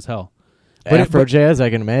relaxing as hell. Afro jazz, I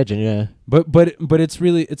can imagine. Yeah, But it's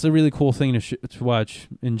a really cool thing to watch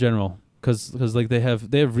in general. Cause like they have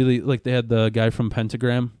really like they had the guy from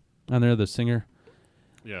Pentagram on there, the singer.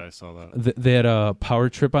 Yeah, I saw that. They had a Power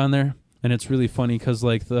Trip on there, and it's really funny because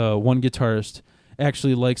like the one guitarist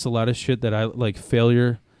actually likes a lot of shit that I like,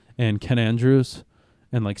 Failure and Ken Andrews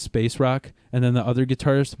and like space rock, and then the other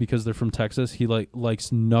guitarist, because they're from Texas, he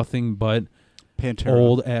likes nothing but Pantera.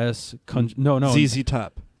 old ass no ZZ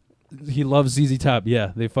Top. he loves ZZ Top.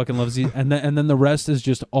 Yeah, they fucking love ZZ, and then the rest is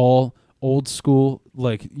just all old school,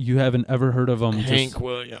 like you haven't ever heard of them. Hank just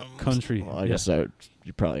Williams, country. Well, I Yeah. guess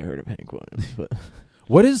you probably heard of Hank Williams, but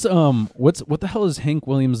What is what the hell is Hank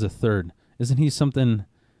Williams III? Isn't he something?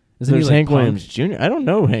 Isn't there's he like Hank punk? Williams Jr. I don't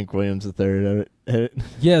know Hank Williams III.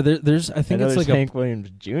 Yeah, there's. I think know it's there's like Hank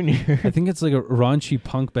Williams Jr. I think it's like a raunchy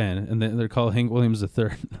punk band, and they're called Hank Williams III.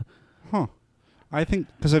 Huh. I think,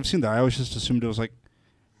 because I've seen that, I always just assumed it was like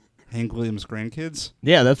Hank Williams' grandkids.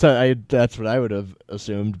 Yeah, that's what I would have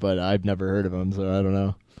assumed, but I've never heard of him, so I don't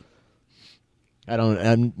know.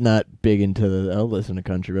 I'm not big into I'll listen to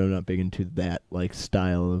country, but I'm not big into that like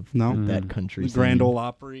style of No? that country. The Grand scene. Ole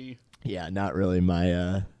Opry. Yeah, not really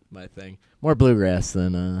my thing. More bluegrass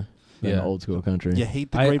than Yeah. old school country. You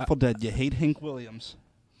hate the I- Grateful Dead. You hate Hank Williams.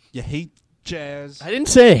 You hate jazz. I didn't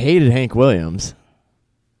say I hated Hank Williams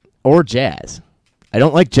or jazz. I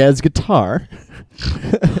don't like jazz guitar,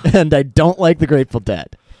 and I don't like the Grateful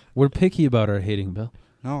Dead. We're picky about our hating, Bill.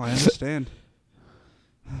 No, I understand.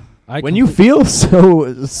 When you feel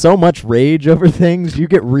so much rage over things, you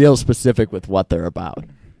get real specific with what they're about.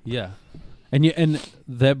 yeah, and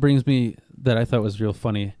that brings me that I thought was real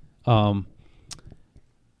funny. I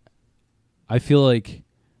feel like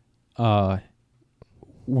when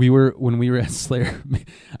we were at Slayer,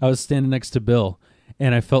 I was standing next to Bill,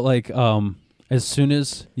 and I felt like as soon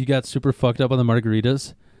as you got super fucked up on the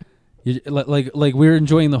margaritas, like we were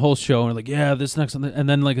enjoying the whole show, and we're like, yeah, this next one, and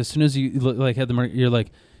then like as soon as you like had the you're like,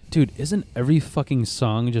 dude, isn't every fucking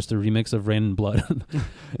song just a remix of Rain and Blood?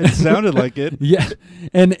 It sounded like it. Yeah,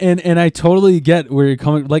 and I totally get where you're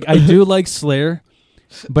coming. Like I do like Slayer,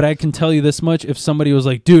 but I can tell you this much: if somebody was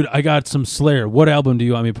like, dude, I got some Slayer, what album do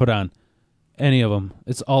you want me to put on? Any of them,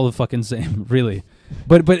 it's all the fucking same, really.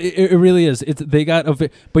 But it really is. They got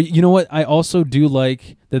but you know what? I also do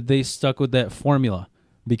like that they stuck with that formula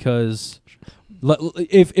because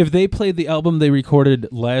if they played the album they recorded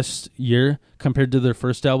last year compared to their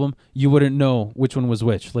first album, you wouldn't know which one was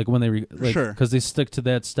which. Like when they Sure. because they stick to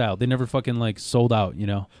that style. They never fucking like sold out. You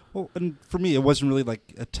know. Well, and for me, it wasn't really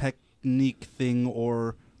like a technique thing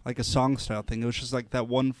or like a song style thing. It was just like that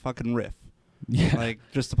one fucking riff. Yeah. Like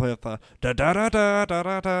just to play off the da da da da da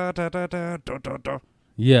da da da da da da da da.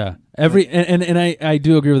 Yeah. And I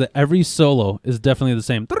do agree with it. Every solo is definitely the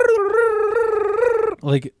same.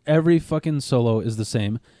 Like every fucking solo is the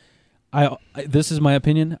same. I this is my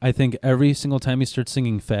opinion. I think every single time he starts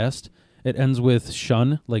singing fast, it ends with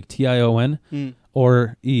shun, like Tion,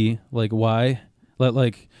 or E, like Y,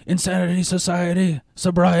 like insanity, society,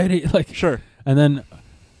 sobriety, like Sure. and then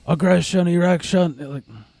aggression, erection, like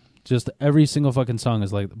just every single fucking song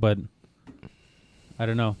is like. But I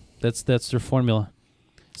don't know. That's their formula.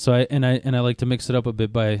 So I like to mix it up a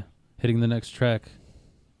bit by hitting the next track,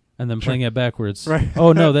 and then playing it backwards. Right.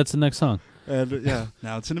 Oh no, that's the next song. And yeah,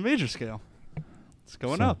 now it's in a major scale. It's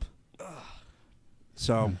going So- up.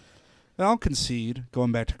 So, I'll concede,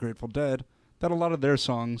 going back to Grateful Dead, that a lot of their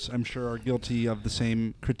songs, I'm sure, are guilty of the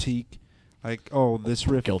same critique. Like, oh, this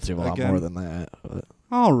riff Guilty of a lot again. more than that. But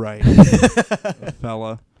All right,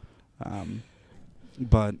 fella.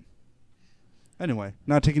 But anyway,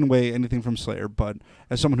 not taking away anything from Slayer, but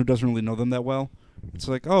as someone who doesn't really know them that well, it's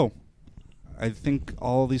like, oh, I think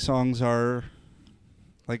all these songs are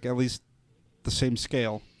like at least the same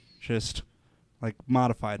scale, just like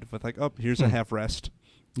modified with like, oh, here's a half rest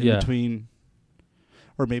in Yeah. between.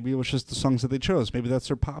 Or maybe it was just the songs that they chose. Maybe that's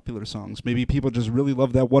their popular songs. Maybe people just really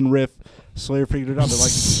love that one riff. Slayer figured it out. They're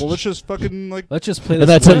like, well, let's just fucking like. Let's just play and this.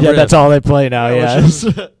 that's one riff. that's all they play now. Yeah,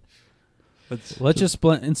 Yeah. let's Let's just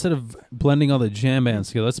blend instead of blending all the jam bands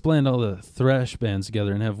together. Let's blend all the thrash bands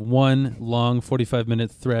together and have one long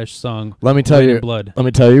 45-minute thrash song. Let me tell Rain in you. blood. Let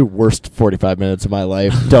me tell you, worst 45 minutes of my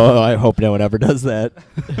life. I hope no one ever does that.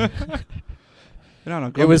 I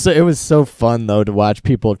don't know. It was so fun though to watch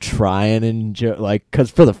people try and enjoy, like,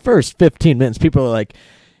 because for the first 15 minutes, people are like,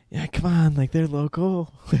 "Yeah, come on, like they're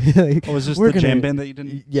local." Like, Oh, is this we're the jam gonna- band that you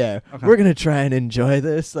didn't? Yeah, Okay. we're gonna try and enjoy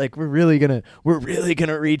this. Like, we're really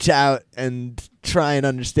gonna reach out and try and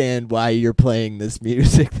understand why you're playing this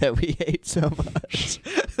music that we hate so much.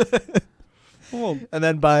 Well, And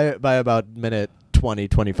then by about minute 20,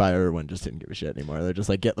 25, everyone just didn't give a shit anymore. They're just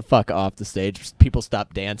like, get the fuck off the stage. People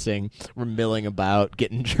stopped dancing. We're milling about,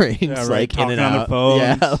 getting drinks, Yeah, right, like in talking and on their out. phones.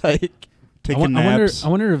 Yeah, like taking I naps.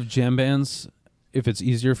 wonder if jam bands, if it's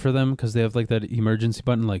easier for them because they have like that emergency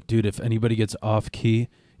button. Like, dude, if anybody gets off key,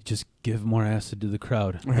 just give more acid to the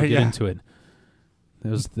crowd. We'll Right, get yeah. into it.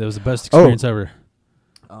 That was the best experience ever.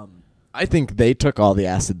 I think they took all the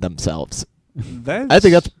acid themselves. That's, I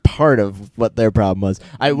think that's part of what their problem was.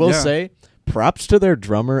 I will Yeah. say, props to their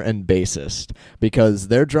drummer and bassist, because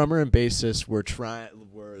their drummer and bassist were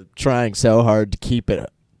trying so hard to keep it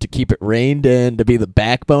reined in, to be the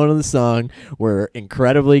backbone of the song. Were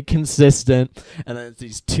incredibly consistent, and then it's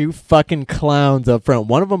these two fucking clowns up front.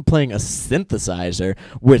 One of them playing a synthesizer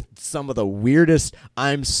with some of the weirdest.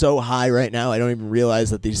 I'm so high right now, I don't even realize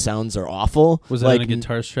that these sounds are awful. Was that like, on a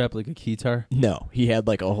guitar strap, like a keytar? No, he had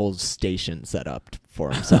like a whole station set up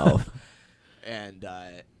for himself,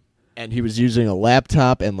 and he was using a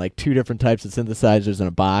laptop and like two different types of synthesizers in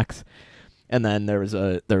a box, and then there was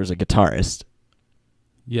a guitarist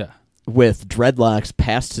Yeah. with dreadlocks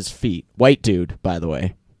past his feet. White dude, by the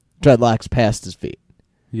way, dreadlocks past his feet.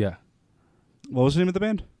 Yeah. What was the name of the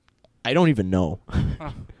band? I don't even know.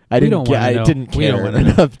 We I don't wanna I know. didn't We don't care wanna know.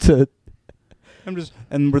 enough to. I'm just.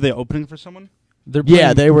 And were they opening for someone? They're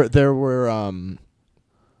Yeah, playing- there were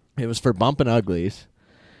it was for Bumpin' Uglies,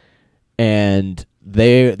 and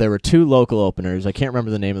there were two local openers. I can't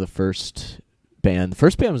remember the name of the first band. The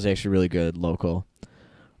first band was actually really good, local.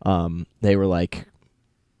 They were like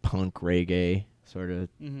punk reggae sort of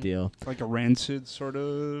deal. Like a Rancid sort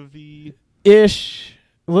of. Ish,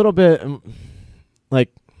 a little bit like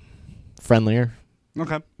friendlier,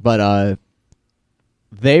 Okay. but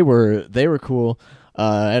they were cool.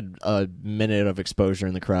 I had a minute of exposure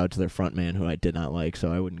in the crowd to their front man, who I did not like,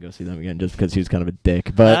 so I wouldn't go see them again just because he was kind of a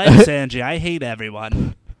dick. But Sanji. I hate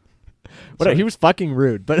everyone. whatever, he was fucking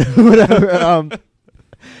rude. But whatever.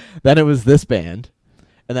 Then it was this band,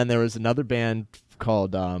 and then there was another band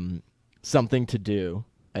called Something to Do,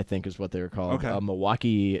 I think is what they were called. Okay. A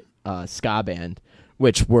Milwaukee ska band,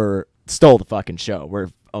 which stole the fucking show. We're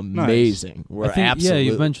amazing. We're I think- yeah, absolutely.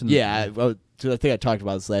 you've mentioned this Yeah, so I think I talked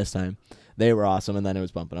about this last time. They were awesome, and then it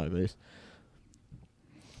was Bumpin' Uglies.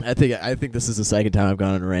 I think this is the second time I've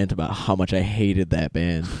gone on a rant about how much I hated that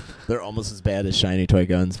band. They're almost as bad as Shiny Toy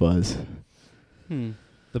Guns was.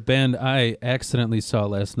 The band I accidentally saw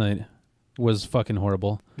last night was fucking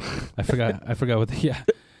horrible. I forgot what yeah.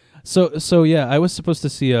 So yeah, I was supposed to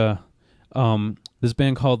see this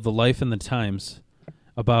band called The Life and the Times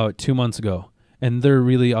about 2 months ago, and they're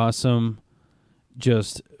really awesome.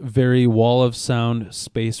 Just very wall of sound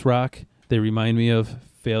space rock. They remind me of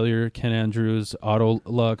Failure, Ken Andrews,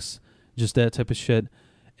 Autolux, just that type of shit.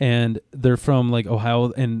 And they're from like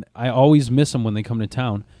Ohio, and I always miss them when they come to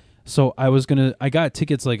town. So I got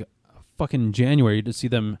tickets like fucking January to see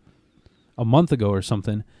them a month ago or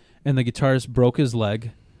something, and the guitarist broke his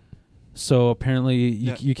leg. So apparently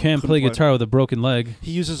you can't play guitar with a broken leg.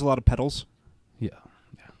 He uses a lot of pedals. Yeah.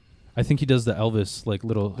 I think he does the Elvis like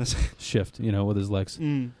little shift, with his legs.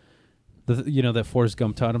 That Forrest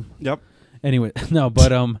Gump taught him. Yep. Anyway, no,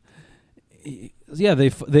 but yeah,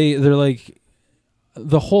 they're like,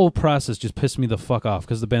 the whole process just pissed me the fuck off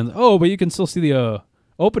because the band's, but you can still see the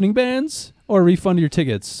opening bands or refund your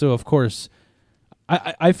tickets. So of course,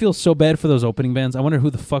 I feel so bad for those opening bands. I wonder who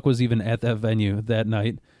the fuck was even at that venue that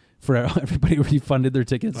night for everybody refunded their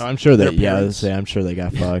tickets. I'm sure I'm sure they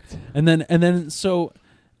got fucked. And then so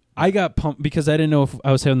I got pumped because I didn't know if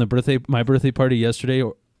I was having my birthday party yesterday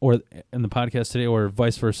or in the podcast today or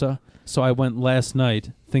vice versa. So I went last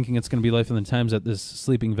night thinking it's going to be Life in the Times at this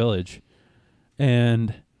Sleeping Village.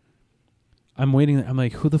 And I'm waiting. I'm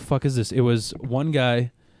like, who the fuck is this? It was one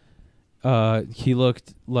guy. He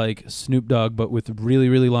looked like Snoop Dogg, but with really,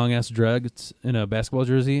 really long ass dreads in a basketball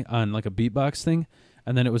jersey on like a beatbox thing.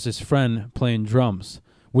 And then it was his friend playing drums,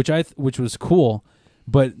 which was cool.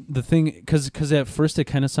 But the thing, because at first it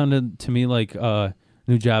kind of sounded to me like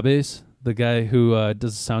Nujabes, the guy who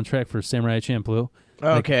does the soundtrack for Samurai Champloo.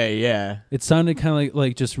 Okay, yeah. It sounded kind of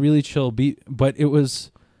like just really chill beat, but it was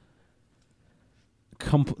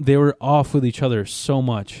they were off with each other so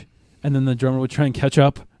much. And then the drummer would try and catch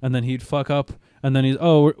up, and then he'd fuck up, and then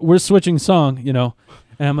we're switching song, And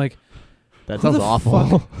I'm like, that sounds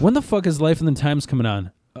awful. When the fuck is Life in the Times coming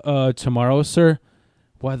on? Tomorrow, sir?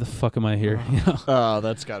 Why the fuck am I here? Oh,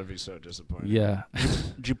 that's got to be so disappointing. Yeah.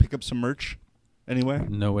 Did you pick up some merch anyway?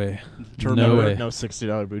 No way. No way. No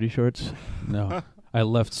 $60 booty shorts? No. I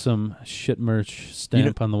left some shit merch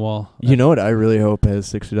stamp on the wall. You know what I really hope has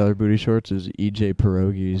 $60 booty shorts is EJ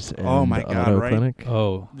Pierogies and Oh my God, Auto right? Clinic.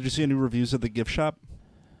 Oh. Did you see any reviews of the gift shop?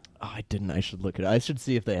 Oh, I didn't. I should look it up. I should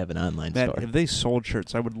see if they have an online Man, store. if they sold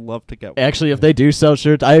shirts, I would love to get one. Actually, if they do sell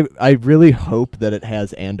shirts, I really hope that it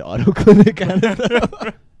has and Auto Clinic on it.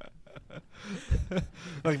 Though.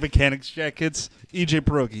 Like mechanics jackets, EJ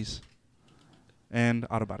Pierogies, and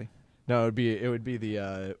auto body. No, it would be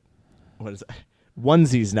the what is it?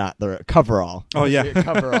 Onesie's not the coverall. Oh yeah,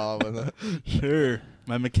 coverall. With sure.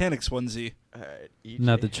 My mechanics onesie.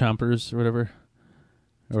 Not the chompers or whatever.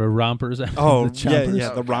 Or rompers. Oh, the chompers. yeah,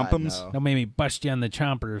 the rompums. Don't make me bust you on the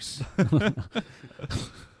chompers.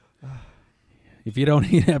 If you don't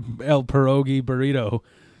eat a El Pierogi burrito,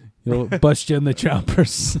 you'll bust you in the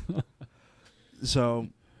chompers. So,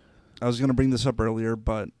 I was going to bring this up earlier,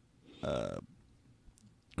 but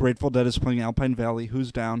Grateful Dead is playing Alpine Valley.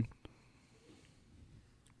 Who's down?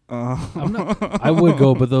 I would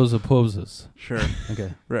go, but those opposes. Sure.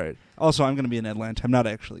 Okay. Right. Also, I'm going to be in Atlanta. I'm not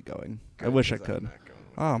actually going. I wish I could.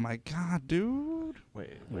 Oh, my God, dude.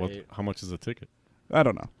 Wait. How much is a ticket? I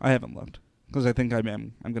don't know. I haven't looked because I think I'm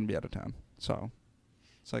going to be out of town. So,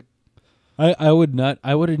 it's like. I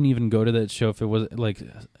wouldn't even go to that show if it was like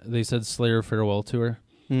they said Slayer farewell tour.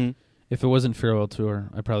 Mm. If it wasn't farewell tour,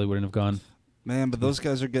 I probably wouldn't have gone. Man, but those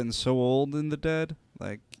guys are getting so old in the Dead.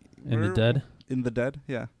 Like In the Dead? In the Dead,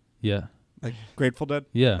 yeah. Yeah. Like Grateful Dead?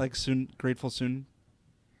 Yeah. Like soon, Grateful Soon?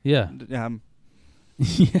 Yeah. Yeah.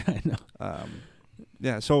 Yeah, I know.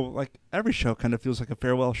 Yeah, so like every show kind of feels like a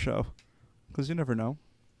farewell show because you never know.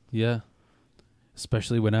 Yeah.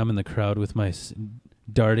 Especially when I'm in the crowd with my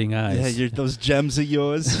darting eyes. Yeah, those gems of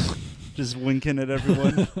yours just winking at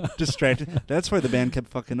everyone, distracted. That's why the band kept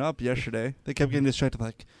fucking up yesterday. They kept getting distracted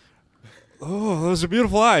like, oh, those are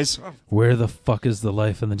beautiful eyes. Where the fuck is the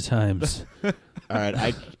Life in the Times? All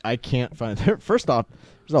right, I can't find. First off,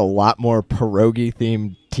 there's a lot more pierogi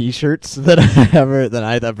themed T-shirts than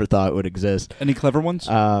I ever thought would exist. Any clever ones?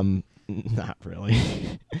 Not really.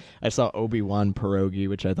 I saw Obi-Wan pierogi,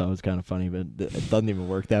 which I thought was kind of funny, but it doesn't even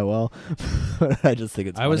work that well. I just think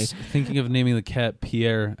it's funny. I was thinking of naming the cat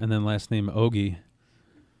Pierre and then last name Ogie.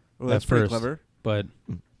 Well, that's at pretty first, clever. But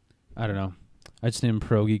I don't know. I just named him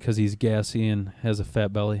Pierogi because he's gassy and has a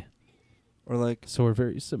fat belly. Or like, so we're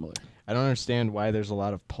very similar. I don't understand why there's a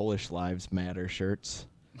lot of Polish Lives Matter shirts.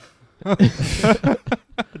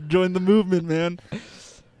 Join the movement, man.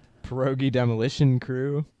 Pierogi Demolition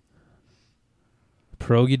Crew.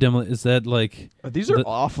 Pierogi is that like These are The-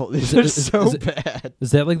 awful. These is it- are is- so is it- bad.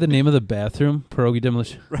 is that like the name of the bathroom? Pierogi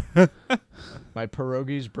demolition. My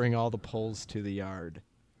pierogies bring all the poles to the yard.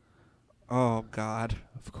 Oh God,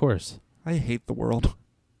 Of course. I hate the world.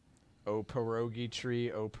 Oh pierogi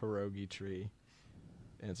tree, oh pierogi tree.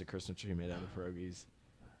 And it's a Christmas tree made out of pierogies.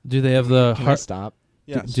 Do they have the Can I hard? stop?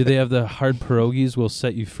 Yes. Do they have the hard pierogies will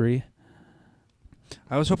set you free?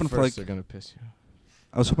 I was hoping for First like they're gonna piss you.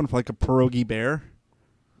 I was hoping for like a pierogi bear.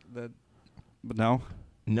 But no,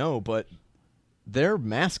 No, but their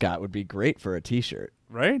mascot would be great for a T-shirt.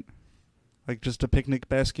 right? Like just a picnic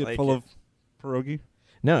basket Like full it- of pierogi.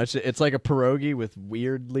 No, it's like a pierogi with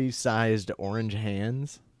weirdly sized orange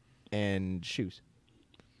hands and shoes.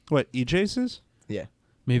 What EJ's? Yeah.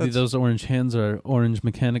 Maybe That's- those orange hands are orange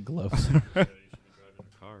mechanic gloves. Yeah, you should be driving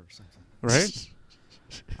a car or something. Right?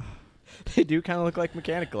 They do kind of look like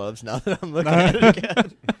mechanic gloves now that I'm looking at it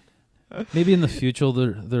again. Maybe in the future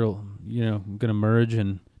they're gonna merge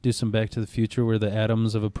and do some Back to the Future where the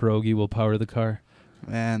atoms of a pierogi will power the car.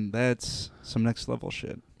 Man, that's some next level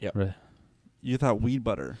shit. Right. You thought weed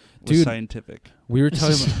butter was Dude. scientific. We were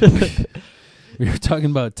talking we were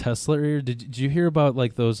talking about Tesla earlier. Did you hear about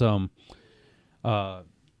like those you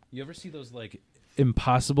ever see those like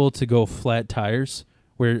impossible to go flat tires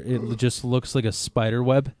where it just looks like a spider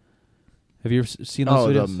web? Have you ever seen those Oh,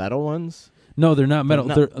 videos? the metal ones? No, they're not metal.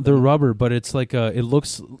 not- They're rubber, but it's like it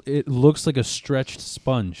looks like a stretched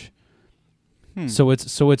sponge. So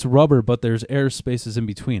it's rubber, but there's air spaces in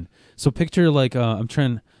between. So picture like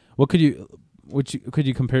what could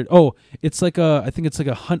you compare? Oh, it's like I think it's like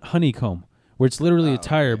a honeycomb where it's literally a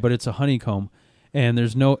tire, but it's a honeycomb, and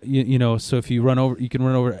there's no so if you you can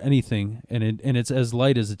run over anything, and it's as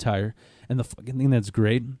light as a tire. And the fucking thing that's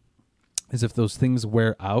great is if those things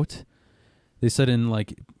wear out. They said in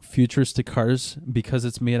like futuristic cars, because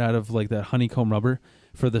it's made out of like that honeycomb rubber,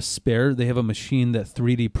 for the spare, they have a machine that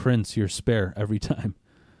 3D prints your spare every time.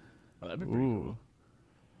 Oh, that'd be pretty Ooh. cool.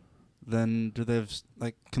 Then do they have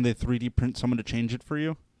can they 3D print someone to change it for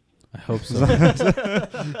you? I hope so.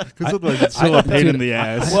 Because otherwise it's still a pain in the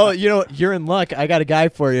ass. Well, you're in luck. I got a guy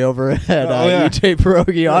for you over at yeah. EJ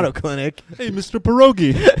Pierogi Auto Clinic. Hey, Mr.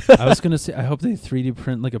 Pierogi. I was gonna say I hope they 3D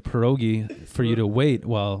print like a pierogi for you to wait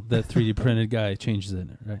while that 3D printed guy changes it.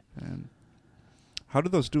 Right? Man. How do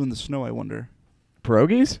those do in the snow, I wonder?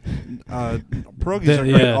 Pierogies? Pierogies They- are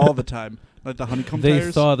great yeah. all the time. Like the honeycomb They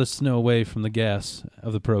tires. thaw the snow away from the gas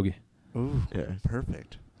of the pierogi. Ooh, Yeah.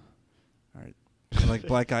 perfect. All right. Like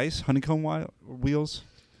black ice, honeycomb wheels.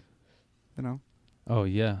 You know? Oh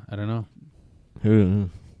yeah, I don't know.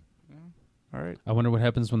 All right. I wonder what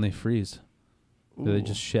happens when they freeze. Do they Ooh.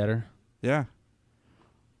 just shatter? Yeah.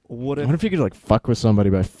 What I if wonder if you could like fuck with somebody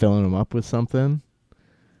by filling them up with something.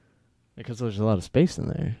 Because there's a lot of space in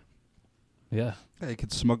there. Yeah. you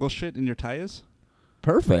could smuggle shit in your tires?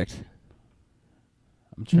 Perfect.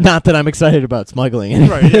 I'm trying Not that I'm excited about smuggling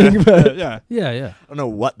anything, Right, but yeah. yeah. I don't know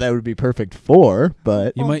what that would be perfect for,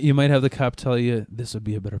 but You might have the cop tell you this would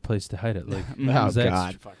be a better place to hide it. Like, oh Zach's-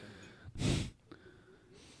 god,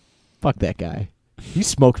 fuck that guy. He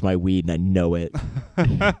smoked my weed and I know it.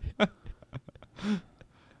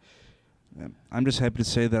 Yeah. I'm just happy to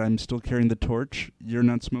say that I'm still carrying the torch. You're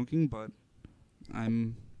not smoking, but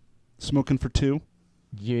I'm smoking for two.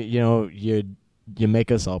 You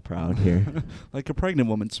make us all proud here. Like a pregnant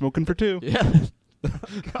woman, smoking for two. Yeah.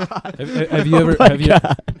 Have you ever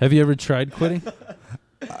my have you ever tried quitting?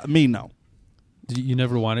 Me, no. You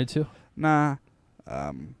never wanted to? Nah.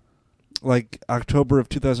 Like October of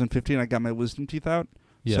 2015, I got my wisdom teeth out.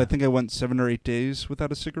 Yeah. So I think I went 7 or 8 days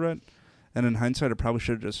without a cigarette. And in hindsight, I probably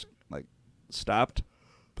should have just stopped.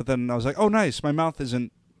 But then I was like, oh, nice. My mouth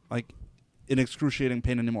isn't in excruciating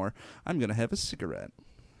pain anymore. I'm going to have a cigarette.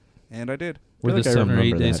 And I did. Were feel the like I 7 or 8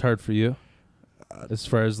 remember days that. hard for you? As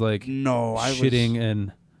far as No, I shitting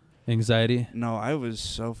and anxiety? No, I was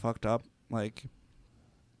so fucked up. They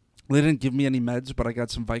didn't give me any meds, but I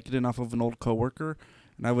got some Vicodin off of an old coworker,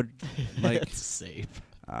 and I would It's safe.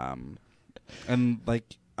 and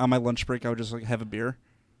on my lunch break, I would just have a beer.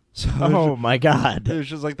 So Oh my it god. was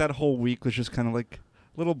just that whole week was just kind of a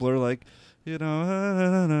little blur,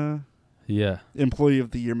 Yeah. employee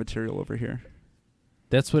of the year material over here.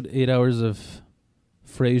 That's what 8 hours of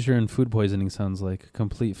Frasier and food poisoning sounds like.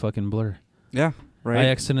 Complete fucking blur. Yeah, right. I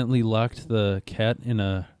accidentally locked the cat in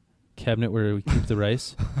a cabinet where we keep the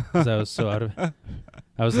rice because I was so out of it.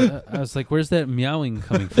 I was like, where's that meowing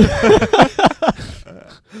coming from?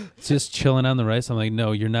 It's just chilling on the rice. I'm like,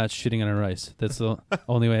 no, you're not shitting on a rice. That's the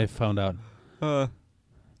only way I found out.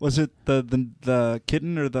 Was it the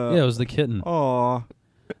kitten or the? Yeah, it was the kitten. Aw.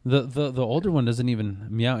 The older one doesn't even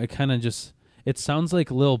meow. It kind of just. It sounds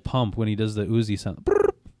like Lil Pump when he does the Uzi sound.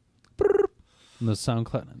 And the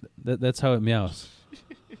SoundCloud. That's how it meows.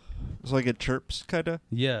 It's like it chirps, kind of.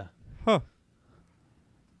 Yeah. Huh.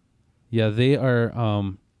 Yeah, they are.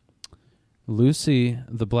 Lucy,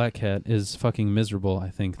 the black cat, is fucking miserable. I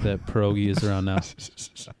think that Pierogi is around now.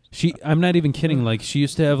 I'm not even kidding. Like, she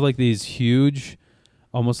used to have like these huge,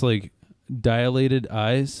 almost like dilated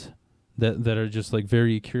eyes that are just like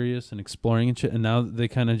very curious and exploring and shit. And now they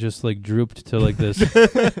kind of just like drooped to like this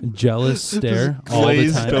jealous stare all the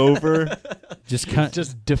Glazed time. over.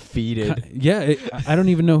 Just defeated. Yeah, I don't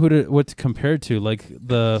even know what to compare it to. Like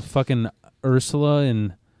the fucking Ursula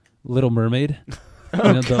in Little Mermaid.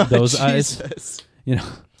 You know, those eyes. You know.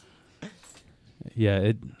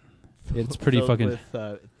 Yeah, it's pretty Filled fucking.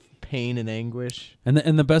 with pain and anguish. And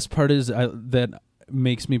the best part is that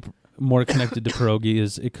makes me more connected to Pierogi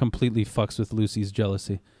is it completely fucks with Lucy's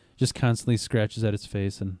jealousy. Just constantly scratches at its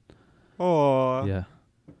face and. Aw. Yeah.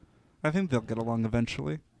 I think they'll get along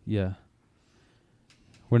eventually. Yeah.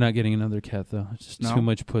 We're not getting another cat though. It's just No? too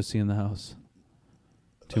much pussy in the house.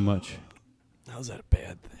 Too much. How's that a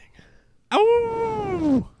bad thing?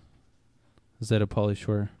 Oh. Is that a Pauly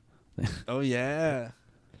Shore? Oh yeah.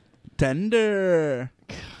 Tender.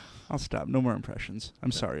 I'll stop. No more impressions.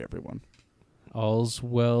 I'm sorry, everyone. All's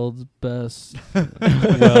well's best.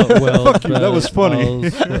 well, Fuck you, that was best. funny.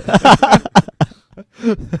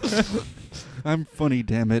 All's I'm funny,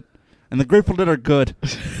 damn it. And the Grateful Dead are good.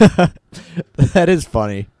 That is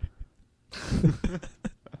funny.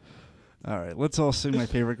 All right, let's all sing my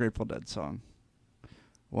favorite Grateful Dead song.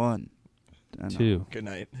 1, 2. Good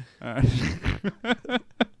night. All right.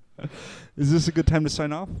 Is this a good time to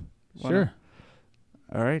sign off? Sure.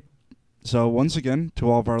 All right. So once again, to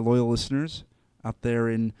all of our loyal listeners out there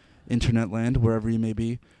in internet land, wherever you may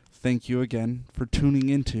be, thank you again for tuning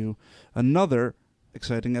into another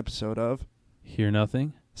exciting episode of Hear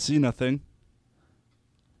nothing. See Nothing.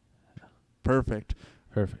 Perfect.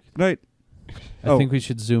 Perfect. Good night. I think we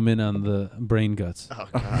should zoom in on the brain guts. Oh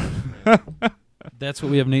God. That's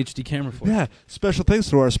what we have an HD camera for. Yeah. Special thanks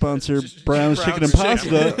to our sponsor, Brown's Chicken and Brown's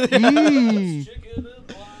Pasta. Mm.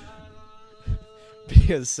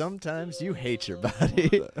 Because sometimes you hate your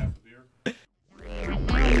body. Wow.